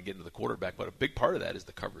lineman and getting to the quarterback. But a big part of that is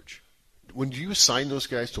the coverage. When you assign those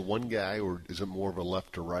guys to one guy, or is it more of a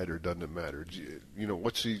left or right, or doesn't it matter?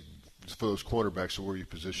 What's for those cornerbacks, or where you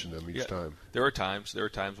position them each time? There are times where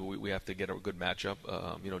we have to get a good matchup.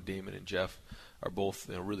 Damon and Jeff are both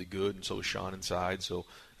really good, and so is Sean inside. So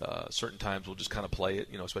certain times we'll just kind of play it,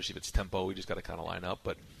 especially if it's tempo. We just got to kind of line up.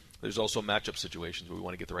 But there's also matchup situations where we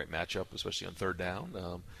want to get the right matchup, especially on third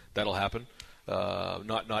down. That'll happen.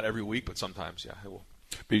 Not every week, but sometimes, yeah, it will.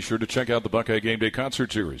 Be sure to check out the Buckeye Game Day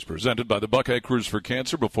Concert Series presented by the Buckeye Cruise for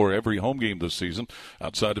Cancer before every home game this season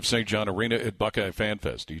outside of St. John Arena at Buckeye Fan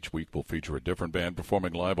Fest. Each week will feature a different band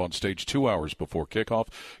performing live on stage 2 hours before kickoff.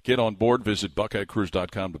 Get on board. Visit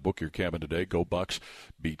BuckeyeCruise.com to book your cabin today. Go Bucks.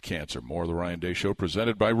 Beat Cancer. More of the Ryan Day Show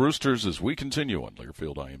presented by Roosters as we continue on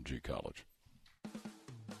Learfield IMG College.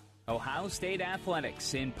 Ohio State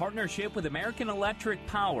Athletics, in partnership with American Electric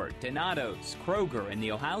Power, Donato's, Kroger, and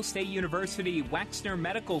the Ohio State University Wexner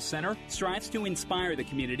Medical Center, strives to inspire the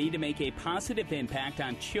community to make a positive impact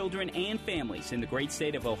on children and families in the great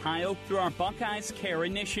state of Ohio through our Buckeyes Care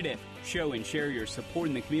initiative. Show and share your support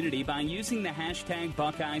in the community by using the hashtag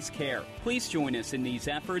BuckeyesCare. Please join us in these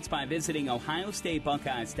efforts by visiting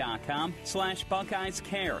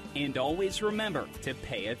ohiostatebuckeyes.com/BuckeyesCare. And always remember to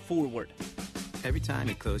pay it forward. Every time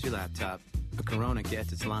you close your laptop, a Corona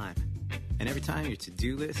gets its lime. And every time your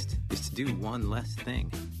to-do list is to do one less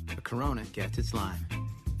thing, a Corona gets its lime.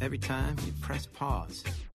 Every time you press pause.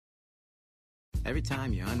 Every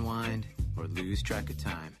time you unwind or lose track of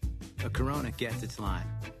time, a Corona gets its lime.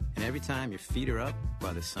 And every time your feet are up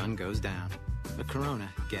while the sun goes down, a Corona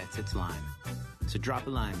gets its lime. So drop a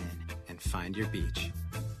lime in and find your beach.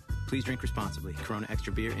 Please drink responsibly. Corona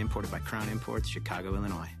Extra Beer imported by Crown Imports, Chicago,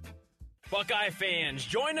 Illinois. Buckeye fans,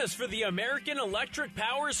 join us for the American Electric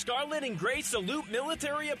Power Scarlet and Gray Salute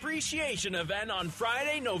Military Appreciation event on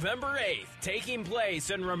Friday, November 8th, taking place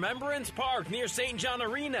in Remembrance Park near St. John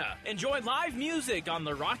Arena. Enjoy live music on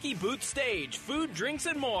the Rocky Boot stage, food, drinks,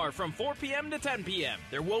 and more from 4 p.m. to 10 p.m.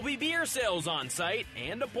 There will be beer sales on site,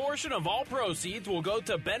 and a portion of all proceeds will go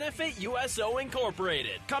to Benefit USO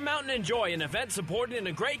Incorporated. Come out and enjoy an event supporting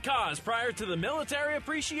a great cause prior to the Military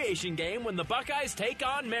Appreciation Game when the Buckeyes take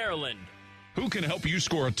on Maryland. Who can help you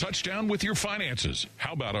score a touchdown with your finances?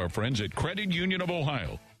 How about our friends at Credit Union of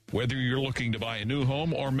Ohio? Whether you're looking to buy a new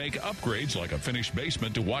home or make upgrades like a finished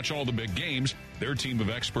basement to watch all the big games, their team of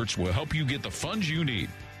experts will help you get the funds you need.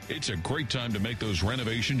 It's a great time to make those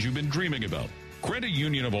renovations you've been dreaming about. Credit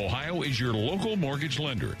Union of Ohio is your local mortgage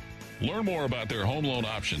lender. Learn more about their home loan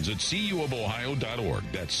options at cuofohio.org.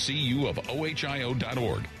 That's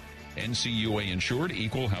cuofohio.org. NCUA insured,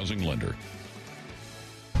 equal housing lender.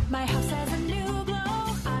 My house has a new glow.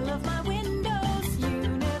 I love my windows.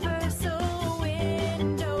 Universal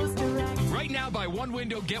Windows Direct. Right now, buy one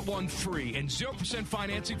window, get one free, and 0%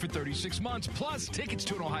 financing for 36 months, plus tickets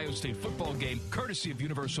to an Ohio State football game, courtesy of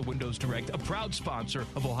Universal Windows Direct, a proud sponsor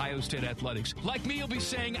of Ohio State Athletics. Like me, you'll be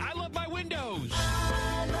saying, I love my windows.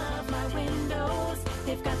 I love my windows.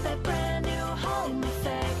 They've got that brand new home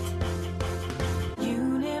effect.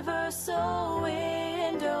 Universal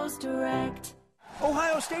Windows Direct.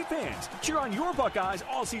 Ohio State fans, cheer on your Buckeyes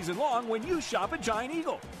all season long when you shop at Giant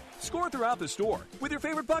Eagle. Score throughout the store with your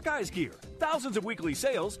favorite Buckeyes gear. Thousands of weekly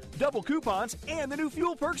sales, double coupons, and the new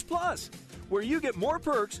Fuel Perks Plus, where you get more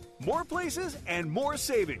perks, more places, and more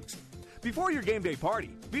savings. Before your game day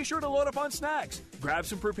party, be sure to load up on snacks, grab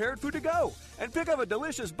some prepared food to go, and pick up a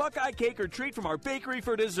delicious Buckeye cake or treat from our bakery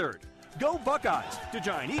for dessert. Go Buckeyes to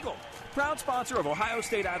Giant Eagle, proud sponsor of Ohio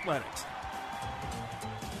State Athletics.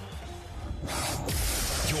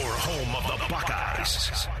 Your home of the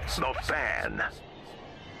Buckeyes, The Fan.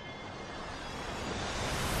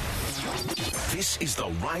 This is the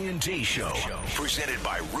Ryan Day Show, presented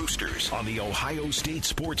by Roosters on the Ohio State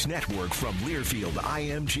Sports Network from Learfield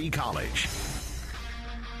IMG College.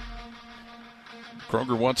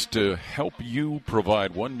 Kroger wants to help you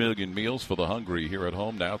provide 1 million meals for the hungry here at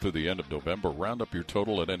home now through the end of November. Round up your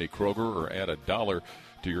total at any Kroger or add $1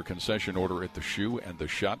 to your concession order at the Shoe and the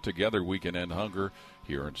Shot. Together we can end hunger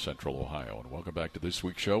here in Central Ohio. And welcome back to this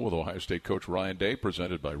week's show with Ohio State coach Ryan Day,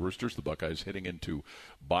 presented by Roosters. The Buckeyes heading into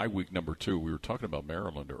bye week number 2. We were talking about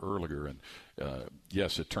Maryland earlier, and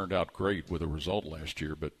yes, it turned out great with a result last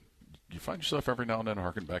year, but you find yourself every now and then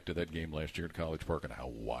harking back to that game last year at College Park and how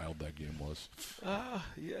wild that game was.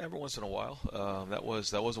 Yeah, every once in a while. That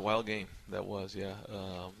was a wild game. That was, yeah.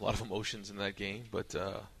 A lot of emotions in that game, but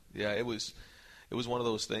yeah, it was one of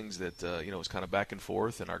those things that it was kind of back and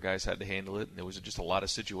forth, and our guys had to handle it, and there was just a lot of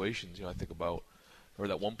situations. I think about, or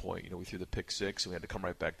at one point, we threw the pick 6, and we had to come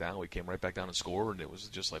right back down. We came right back down and scored, and it was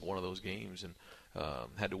just like one of those games, and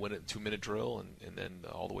had to win it in 2-minute drill, and then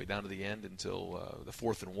all the way down to the end until the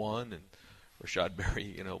 4th and 1, and Rashad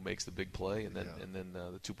Berry, makes the big play, and then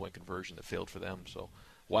the 2-point conversion that failed for them. So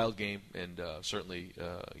wild game, and certainly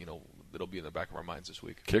it'll be in the back of our minds this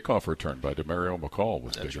week. Kickoff return by Demario McCall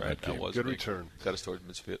was That's big right. in that game. That was good big. return. Got us towards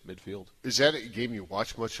midfield. Is that a game you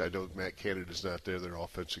watch much? I know Matt Canada's not there, their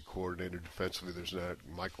offensive coordinator. Defensively, there's not.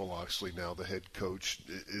 Michael Loxley now the head coach.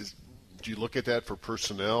 Do you look at that for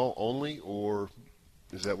personnel only, or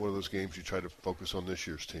is that one of those games you try to focus on this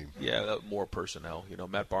year's team? Yeah, more personnel.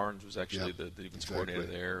 Matt Barnes was actually the defense coordinator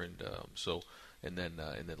there, and And then,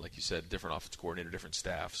 like you said, different offense coordinator, different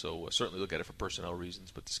staff. So certainly look at it for personnel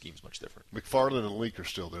reasons, but the scheme's much different. McFarland and Leak are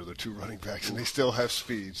still there. They're 2 running backs, and they still have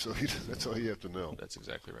speed. So that's all you have to know. That's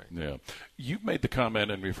exactly right. Yeah. You've made the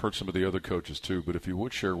comment, and we've heard some of the other coaches too, but if you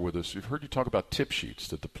would share with us, we've heard you talk about tip sheets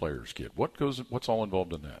that the players get. What's all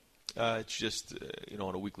involved in that? It's just,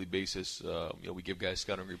 on a weekly basis, we give guys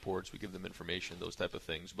scouting reports, we give them information, those type of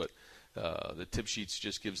things. But the tip sheets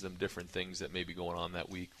just gives them different things that may be going on that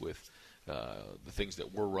week with the things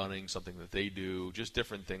that we're running, something that they do, just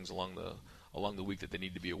different things along the week that they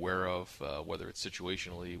need to be aware of, whether it's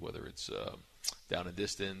situationally, whether it's down and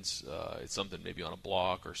distance, it's something maybe on a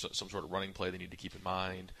block or some sort of running play they need to keep in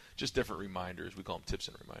mind. Just different reminders. We call them tips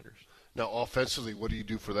and reminders. Now, offensively, what do you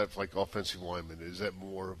do for that, like offensive linemen? Is that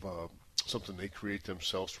more of something they create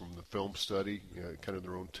themselves from the film study, kind of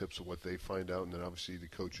their own tips of what they find out, and then obviously the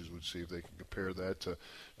coaches would see if they can compare that to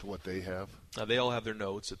what they have? They all have their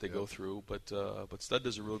notes that they go through, but Stud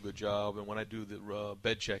does a real good job. And when I do the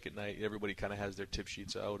bed check at night, everybody kind of has their tip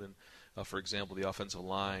sheets out. And for example, the offensive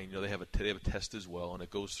line, they have a test as well, and it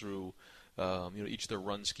goes through each of their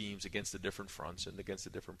run schemes against the different fronts and against the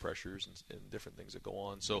different pressures and different things that go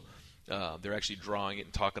on. So they're actually drawing it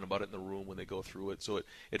and talking about it in the room when they go through it. So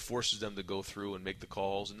it forces them to go through and make the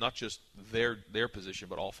calls, and not just their position,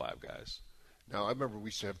 but all 5 guys. Now, I remember we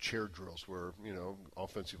used to have chair drills where,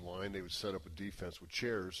 offensive line, they would set up a defense with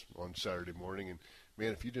chairs on Saturday morning, and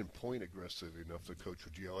man, if you didn't point aggressively enough, the coach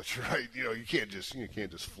would yell at you. Right? You can't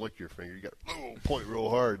just flick your finger. You got to point real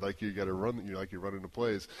hard, like you got to run. Like you're running the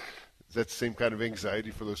plays. Is that the same kind of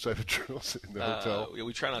anxiety for those type of drills in the hotel?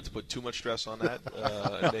 We try not to put too much stress on that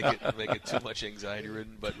and make it too much anxiety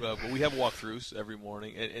ridden. But we have walkthroughs every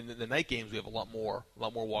morning, and in the night games we have a lot more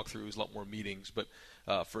walkthroughs, a lot more meetings. But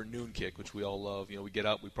for a noon kick, which we all love, we get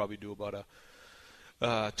up, we probably do about a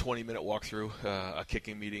 20-minute walkthrough, a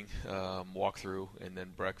kicking meeting, walkthrough, and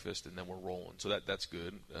then breakfast, and then we're rolling. So that's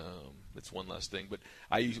good. It's one less thing. But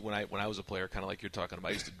when I was a player, kind of like you're talking about,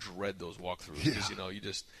 I used to dread those walkthroughs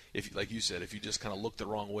because if you just kind of look the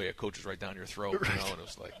wrong way, a coach is right down your throat, and it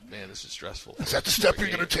was like, man, this is stressful. Is that the step you're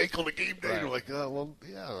going to take on the game day? Right. You're like,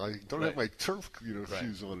 I don't have my turf,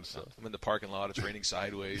 shoes on and stuff. I'm in the parking lot. It's raining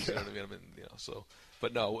sideways. You know what I mean? So.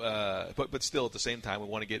 But no, but still at the same time, we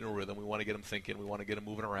want to get in a rhythm. We want to get them thinking. We want to get them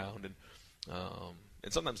moving around, and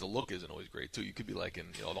sometimes the look isn't always great too. You could be like in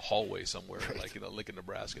the hallway somewhere, like Lincoln,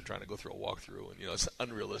 Nebraska, trying to go through a walkthrough, and it's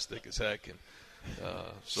unrealistic as heck. And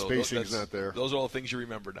So spacing's not there. Those are all things you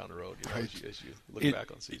remember down the road, right. as you look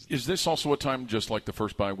back on season. Is this also a time, just like the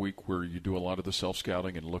first bye week, where you do a lot of the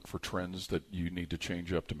self-scouting and look for trends that you need to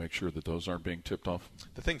change up to make sure that those aren't being tipped off?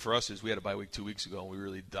 The thing for us is we had a bye week 2 weeks ago, and we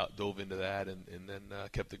really dove into that and then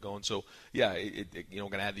kept it going. So, yeah, we're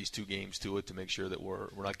going to add these 2 games to it to make sure that we're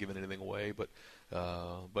not giving anything away. But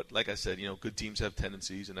like I said, good teams have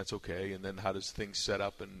tendencies, and that's okay. And then how does things set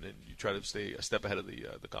up, and you try to stay a step ahead of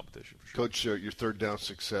the competition. For sure. Coach, your third down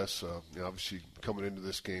success, obviously coming into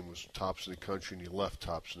this game was tops in the country, and you left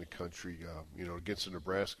tops in the country. Against the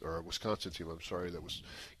Nebraska or Wisconsin team, that was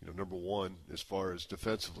number one as far as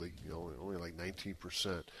defensively. Only like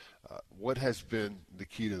 19%. What has been the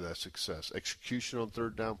key to that success? Execution on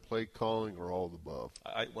third down, play calling, or all of the above?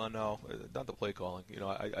 No, not the play calling.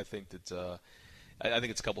 I think that. I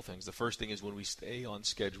think it's a couple things. The first thing is when we stay on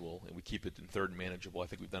schedule and we keep it in third and manageable, I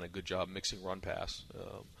think we've done a good job mixing run-pass.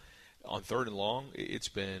 On third and long, it's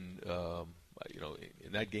been,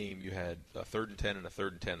 in that game you had a 3rd and 10 and a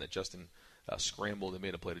 3rd and 10 that Justin scrambled and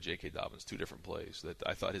made a play to J.K. Dobbins, 2 different plays that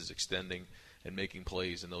I thought his extending and making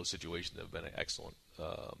plays in those situations have been excellent.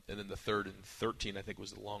 And then the 3rd and 13, I think,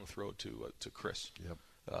 was the long throw to Chris. Yep.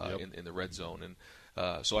 In the red zone.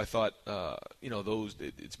 And so I thought,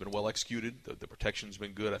 it's been well executed. The protection's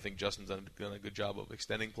been good. I think Justin's done a good job of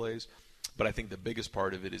extending plays. But I think the biggest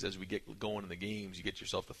part of it is as we get going in the games, you get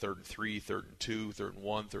yourself to 3rd and 3, 3rd and 2, 3rd and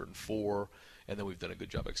 1, 3rd and 4, and then we've done a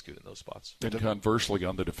good job executing those spots. And conversely,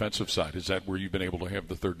 on the defensive side, is that where you've been able to have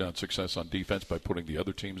the third down success on defense by putting the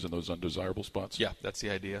other teams in those undesirable spots? Yeah, that's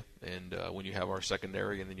the idea. And when you have our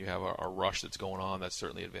secondary and then you have our rush that's going on, that's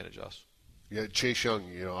certainly advantage us. Yeah, Chase Young,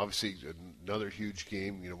 obviously another huge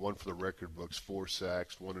game, one for the record books, 4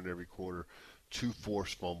 sacks, 1 in every quarter, 2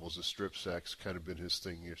 forced fumbles. The strip sacks kind of been his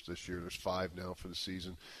thing this year. There's 5 now for the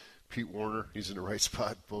season. Pete Warner, he's in the right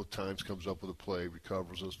spot both times, comes up with a play,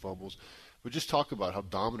 recovers those fumbles. But just talk about how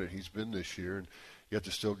dominant he's been this year. And yet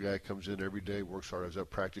the still guy comes in every day, works hard. I was at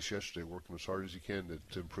practice yesterday, working as hard as he can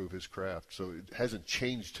to improve his craft. So it hasn't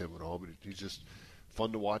changed him at all, but he's just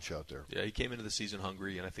fun to watch out there. Yeah, he came into the season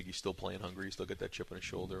hungry, and I think he's still playing hungry. He's still got that chip on his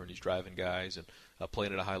shoulder, and he's driving guys and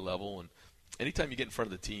playing at a high level. And anytime you get in front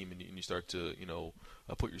of the team and you start to,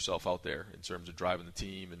 put yourself out there in terms of driving the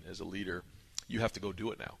team and as a leader, you have to go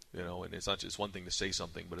do it now. And it's not just one thing to say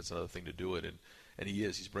something, but it's another thing to do it. And he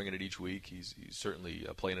is. He's bringing it each week. He's certainly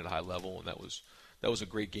playing at a high level, and that was a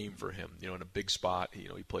great game for him. In a big spot, he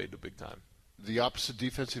played the big time. The opposite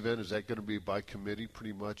defensive end, is that going to be by committee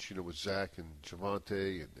pretty much, with Zach and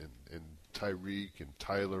Javonte and Tyreek and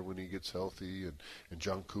Tyler when he gets healthy and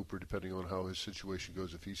John Cooper, depending on how his situation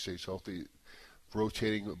goes, if he stays healthy,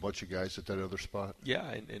 rotating a bunch of guys at that other spot?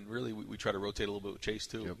 Yeah, and really we try to rotate a little bit with Chase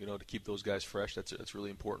too, Yep. To keep those guys fresh. That's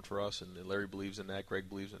really important for us, and Larry believes in that, Greg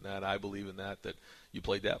believes in that, I believe in that you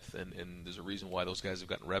play depth, and there's a reason why those guys have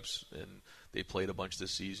gotten reps, and they played a bunch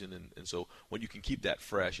this season, and so when you can keep that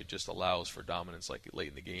fresh, it just allows for dominance like late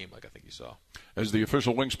in the game, like I think you saw. As the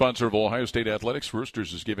official wing sponsor of Ohio State Athletics,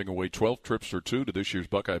 Roosters is giving away 12 trips for 2 to this year's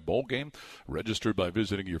Buckeye Bowl game. Register by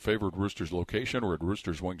visiting your favorite Roosters location or at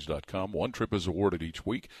roosterswings.com. 1 trip is awarded each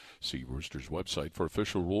week. See Roosters website for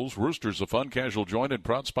official rules. Roosters, a fun, casual joint and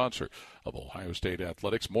proud sponsor of Ohio State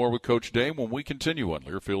Athletics. More with Coach Day when we continue on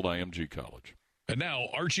Learfield IMG College. And now,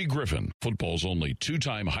 Archie Griffin, football's only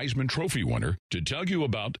 2-time Heisman Trophy winner, to tell you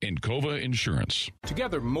about Encova Insurance.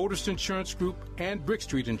 Together, Motorist Insurance Group and Brick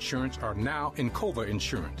Street Insurance are now Encova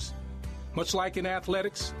Insurance. Much like in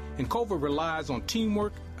athletics, Encova relies on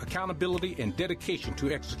teamwork, accountability, and dedication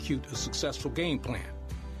to execute a successful game plan.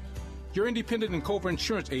 Your independent Encova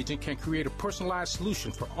insurance agent can create a personalized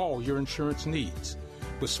solution for all your insurance needs.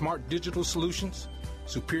 With smart digital solutions,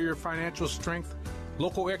 superior financial strength,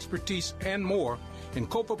 local expertise, and more,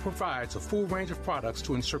 Encova provides a full range of products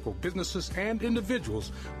to encircle businesses and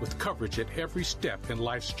individuals with coverage at every step in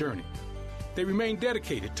life's journey. They remain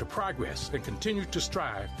dedicated to progress and continue to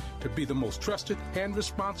strive to be the most trusted and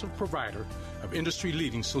responsive provider of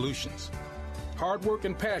industry-leading solutions. Hard work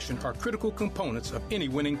and passion are critical components of any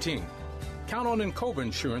winning team. Count on Encova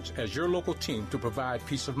Insurance as your local team to provide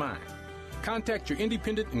peace of mind. Contact your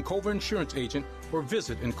independent Encova insurance agent or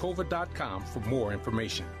visit Encova.com for more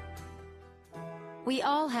information. We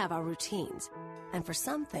all have our routines, and for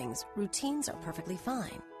some things, routines are perfectly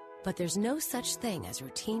fine. But there's no such thing as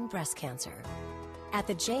routine breast cancer. At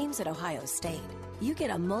the James at Ohio State, you get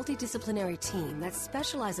a multidisciplinary team that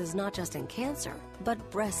specializes not just in cancer, but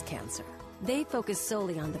breast cancer. They focus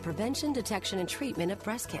solely on the prevention, detection, and treatment of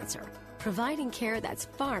breast cancer, providing care that's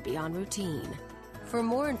far beyond routine. For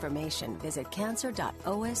more information, visit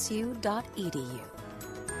cancer.osu.edu.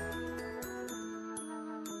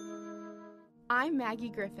 I'm Maggie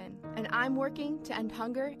Griffin, and I'm working to end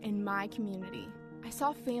hunger in my community. I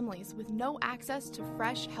saw families with no access to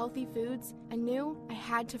fresh, healthy foods and knew I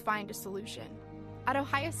had to find a solution. At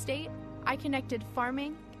Ohio State, I connected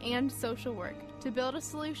farming and social work to build a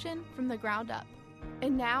solution from the ground up.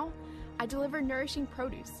 And now, I deliver nourishing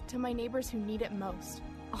produce to my neighbors who need it most.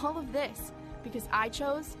 All of this because I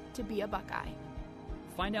chose to be a Buckeye.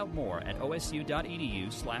 Find out more at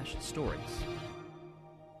osu.edu/stories.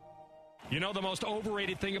 You know the most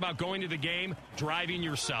overrated thing about going to the game? Driving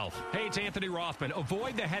yourself. Hey, it's Anthony Rothman.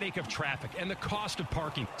 Avoid the headache of traffic and the cost of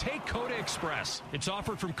parking. Take Coda Express. It's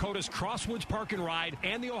offered from Coda's Crosswoods Park and Ride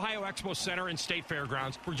and the Ohio Expo Center and State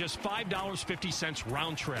Fairgrounds for just $5.50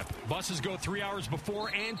 round trip. Buses go 3 hours before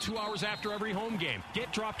and 2 hours after every home game.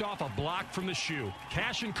 Get dropped off a block from the shoe.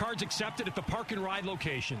 Cash and cards accepted at the Park and Ride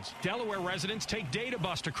locations. Delaware residents take Data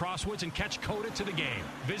Bus to Crosswoods and catch Coda to the game.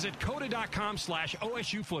 Visit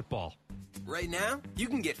coda.com/OSU football. Right now, you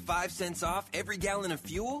can get 5 cents off every gallon of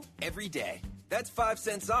fuel every day. That's 5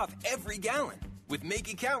 cents off every gallon with Make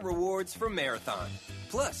It Count rewards from Marathon.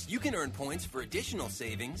 Plus, you can earn points for additional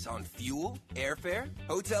savings on fuel, airfare,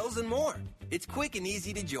 hotels, and more. It's quick and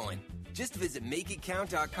easy to join. Just visit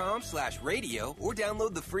makeitcount.com/radio or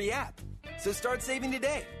download the free app. So start saving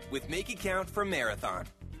today with Make It Count from Marathon.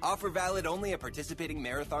 Offer valid only at participating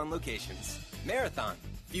Marathon locations. Marathon,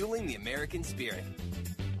 fueling the American spirit.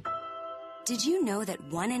 Did you know that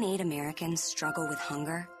 1 in 8 Americans struggle with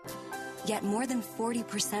hunger? Yet more than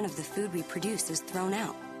 40% of the food we produce is thrown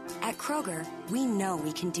out. At Kroger, we know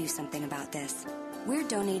we can do something about this. We're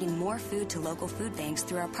donating more food to local food banks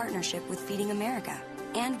through our partnership with Feeding America.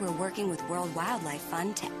 And we're working with World Wildlife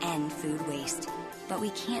Fund to end food waste. But we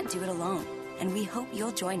can't do it alone. And we hope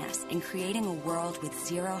you'll join us in creating a world with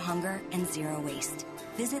zero hunger and zero waste.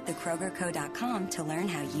 Visit thekrogerco.com to learn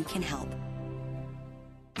how you can help.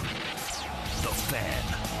 The Fan,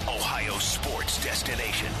 Ohio sports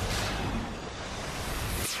destination.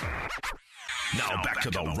 Now back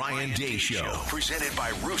to the Ryan Day Show, presented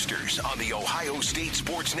by Roosters on the Ohio State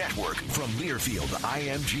Sports Network from Learfield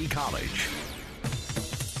IMG College.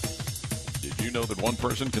 Did you know that one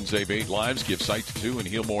person can save 8 lives, give sight to 2, and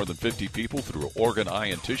heal more than 50 people through organ, eye,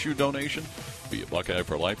 and tissue donation? Be a Buckeye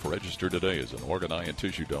for Life. Register today as an organ, eye, and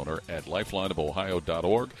tissue donor at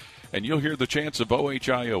lifelineofohio.org. And you'll hear the chants of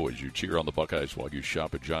OHIO as you cheer on the Buckeyes while you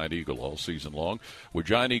shop at Giant Eagle all season long. With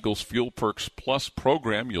Giant Eagle's Fuel Perks Plus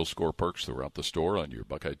program, you'll score perks throughout the store on your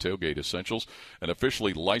Buckeye Tailgate Essentials and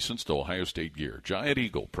officially licensed Ohio State gear. Giant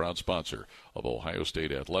Eagle, proud sponsor of Ohio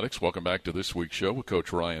State Athletics. Welcome back to this week's show with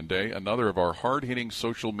Coach Ryan Day. Another of our hard-hitting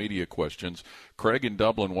social media questions. Craig in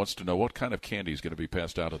Dublin wants to know what kind of candy is going to be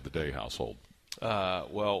passed out at the Day household.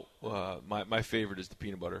 My favorite is the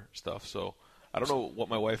peanut butter stuff, so I don't know what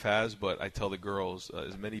my wife has, but I tell the girls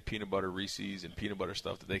as many peanut butter Reese's and peanut butter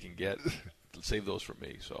stuff that they can get, save those for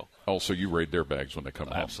me. So. Oh, so you raid their bags when they come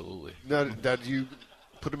home? Absolutely. Now, do you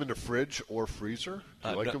put them in the fridge or freezer?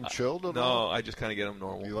 Do you like them chilled? No, I just kind of get them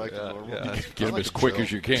normal. You like them normal? Yeah. Get them as quick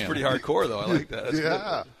as you can. It's pretty hardcore, though. I like that. That's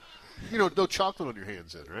yeah. Good. You know, no chocolate on your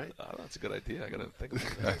hands then, right? That's a good idea. I got to think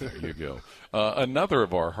about that. There you go. Another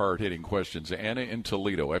of our hard-hitting questions, Anna in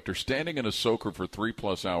Toledo. After standing in a soaker for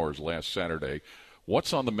 3+ hours last Saturday,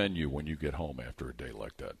 what's on the menu when you get home after a day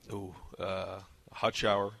like that? Ooh, a hot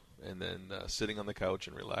shower, and then sitting on the couch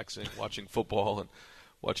and relaxing, watching football and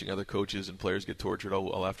watching other coaches and players get tortured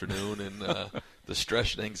all afternoon, and the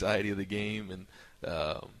stress and anxiety of the game. And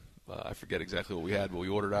I forget exactly what we had, but we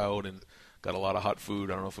ordered out and got a lot of hot food.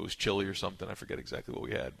 I don't know if it was chili or something. I forget exactly what we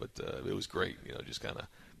had, but it was great. You know, just kind of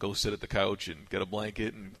go sit at the couch and get a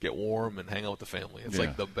blanket and get warm and hang out with the family. It's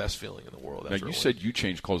like the best feeling in the world. Now, you said you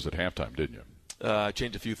changed clothes at halftime, didn't you? I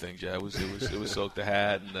changed a few things. Yeah, it was soaked. The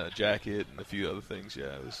hat and the jacket and a few other things.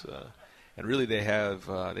 Yeah, it was. And really, they have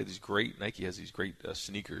these great. Nike has these great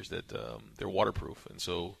sneakers that they're waterproof, and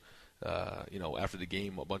so. After the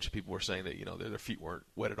game, a bunch of people were saying that, their feet weren't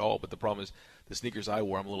wet at all. But the problem is the sneakers I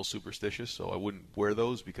wore, I'm a little superstitious, so I wouldn't wear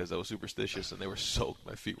those because I was superstitious, and they were soaked.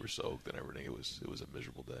 My feet were soaked and everything. It was a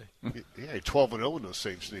miserable day. Yeah, 12-0 in those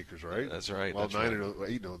same sneakers, right? That's right. Well,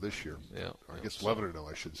 9-0, 8-0 this year. Yeah. Or I guess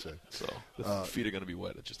 11-0, I should say. So the feet are going to be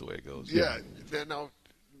wet. It's just the way it goes. Yeah. Now,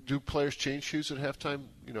 do players change shoes at halftime?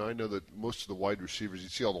 I know that most of the wide receivers, you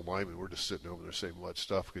see all the linemen, we're just sitting over there saying much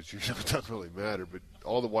stuff because it doesn't really matter. But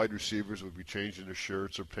all the wide receivers would be changing their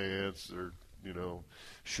shirts or pants or,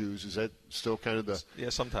 shoes. Is that still kind of the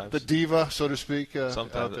sometimes the diva, so to speak,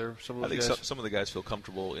 sometimes out there? I think some of the guys feel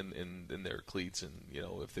comfortable in their cleats, and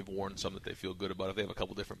if they've worn some that they feel good about, if they have a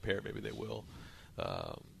couple different pair, maybe they will.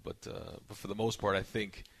 But for the most part, I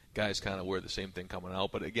think guys kind of wear the same thing coming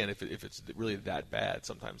out. But again, if it's really that bad,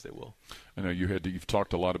 sometimes they will. I know you've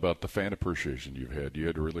talked a lot about the fan appreciation you've had. You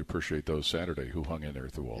had to really appreciate those Saturday who hung in there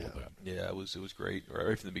through all of that. Yeah, it was great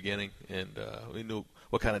right from the beginning, and we knew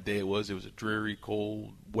what kind of day it was. It was a dreary,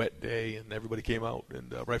 cold, wet day, and everybody came out,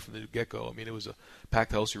 and right from the get-go. I mean, it was a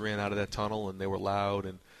packed house. We ran out of that tunnel, and they were loud,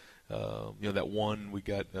 and that one we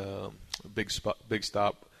got a big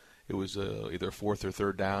stop. It was either a fourth or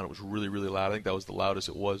third down. It was really, really loud. I think that was the loudest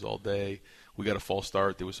it was all day. We got a false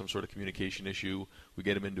start. There was some sort of communication issue. We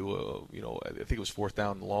get him into I think it was fourth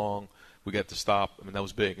down and long. We got to stop. I mean, that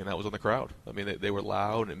was big, and that was on the crowd. I mean, they were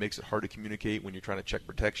loud, and it makes it hard to communicate when you're trying to check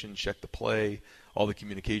protection, check the play, all the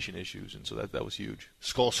communication issues, and so that was huge.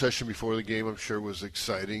 Skull session before the game, I'm sure, was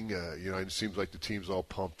exciting. It seems like the team's all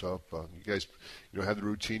pumped up. You guys, have the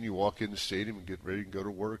routine. You walk in the stadium and get ready and go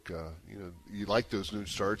to work. You like those noon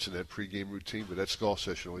starts and that pregame routine, but that skull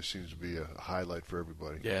session always seems to be a highlight for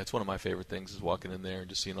everybody. Yeah, it's one of my favorite things is walking in there and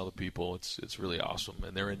just seeing all the people. It's really awesome,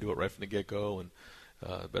 and they're into it right from the get-go, and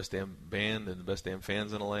best damn band and the best damn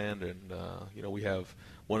fans in the land, and we have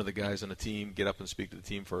one of the guys on the team get up and speak to the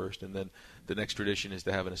team first, and then the next tradition is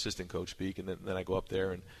to have an assistant coach speak, and then I go up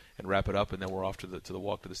there and wrap it up, and then we're off to the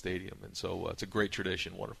walk to the stadium, and so it's a great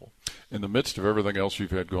tradition, wonderful. In the midst of everything else you've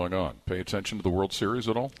had going on, pay attention to the World Series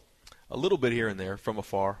at all? A little bit here and there from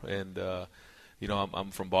afar, and I'm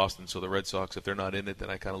from Boston, so the Red Sox, if they're not in it, then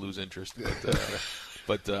I kind of lose interest.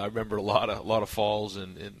 But I remember a lot of falls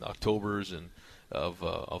and Octobers and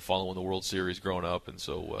of following the World Series growing up, and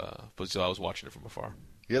so I was watching it from afar.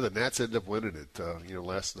 Yeah, the Nats ended up winning it,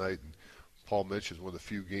 last night. And Paul mentioned one of the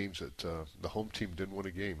few games that the home team didn't win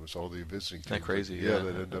a game. It was all the visiting teams. Isn't that crazy? Yeah,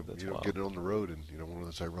 that ended up getting on the road, and one of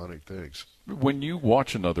those ironic things. When you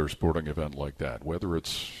watch another sporting event like that, whether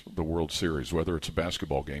it's the World Series, whether it's a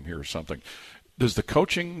basketball game here or something, does the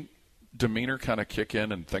coaching demeanor kind of kick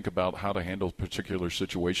in and think about how to handle particular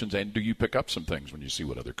situations, and do you pick up some things when you see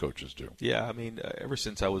what other coaches do? Yeah, I mean, ever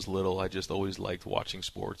since I was little, I just always liked watching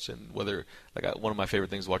sports, and one of my favorite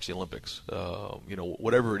things is watch the Olympics.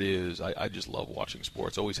 Whatever it is, I just love watching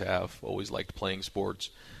sports. Always have, always liked playing sports.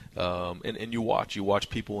 And you watch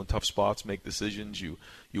people in tough spots make decisions. You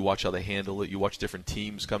watch how they handle it. You watch different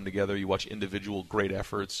teams come together. You watch individual great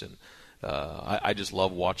efforts, and I just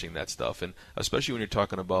love watching that stuff, and especially when you're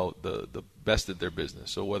talking about the best at their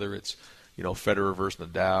business. So whether it's Federer versus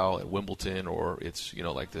Nadal at Wimbledon, or it's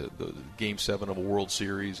like the Game 7 of a World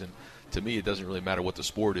Series, and to me it doesn't really matter what the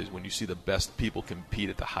sport is. When you see the best people compete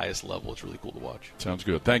at the highest level, it's really cool to watch. Sounds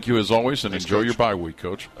good. Thank you as always, and enjoy your bye week,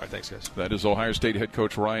 Coach. All right, thanks, guys. That is Ohio State head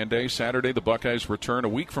coach Ryan Day. Saturday, the Buckeyes return a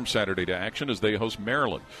week from Saturday to action as they host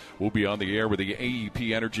Maryland. We'll be on the air with the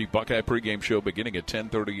AEP Energy Buckeye pregame show beginning at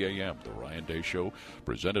 10:30 a.m. The Ryan Day Show,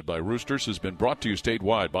 presented by Roosters, has been brought to you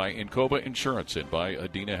statewide by Encova Insurance and by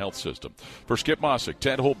Adina Health System. For Skip Mossick,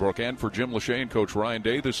 Ted Holbrook, and for Jim Lachey and Coach Ryan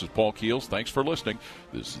Day, this is Paul Keels. Thanks for listening.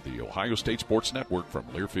 This is the Ohio State Sports Network from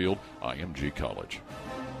Learfield IMG College.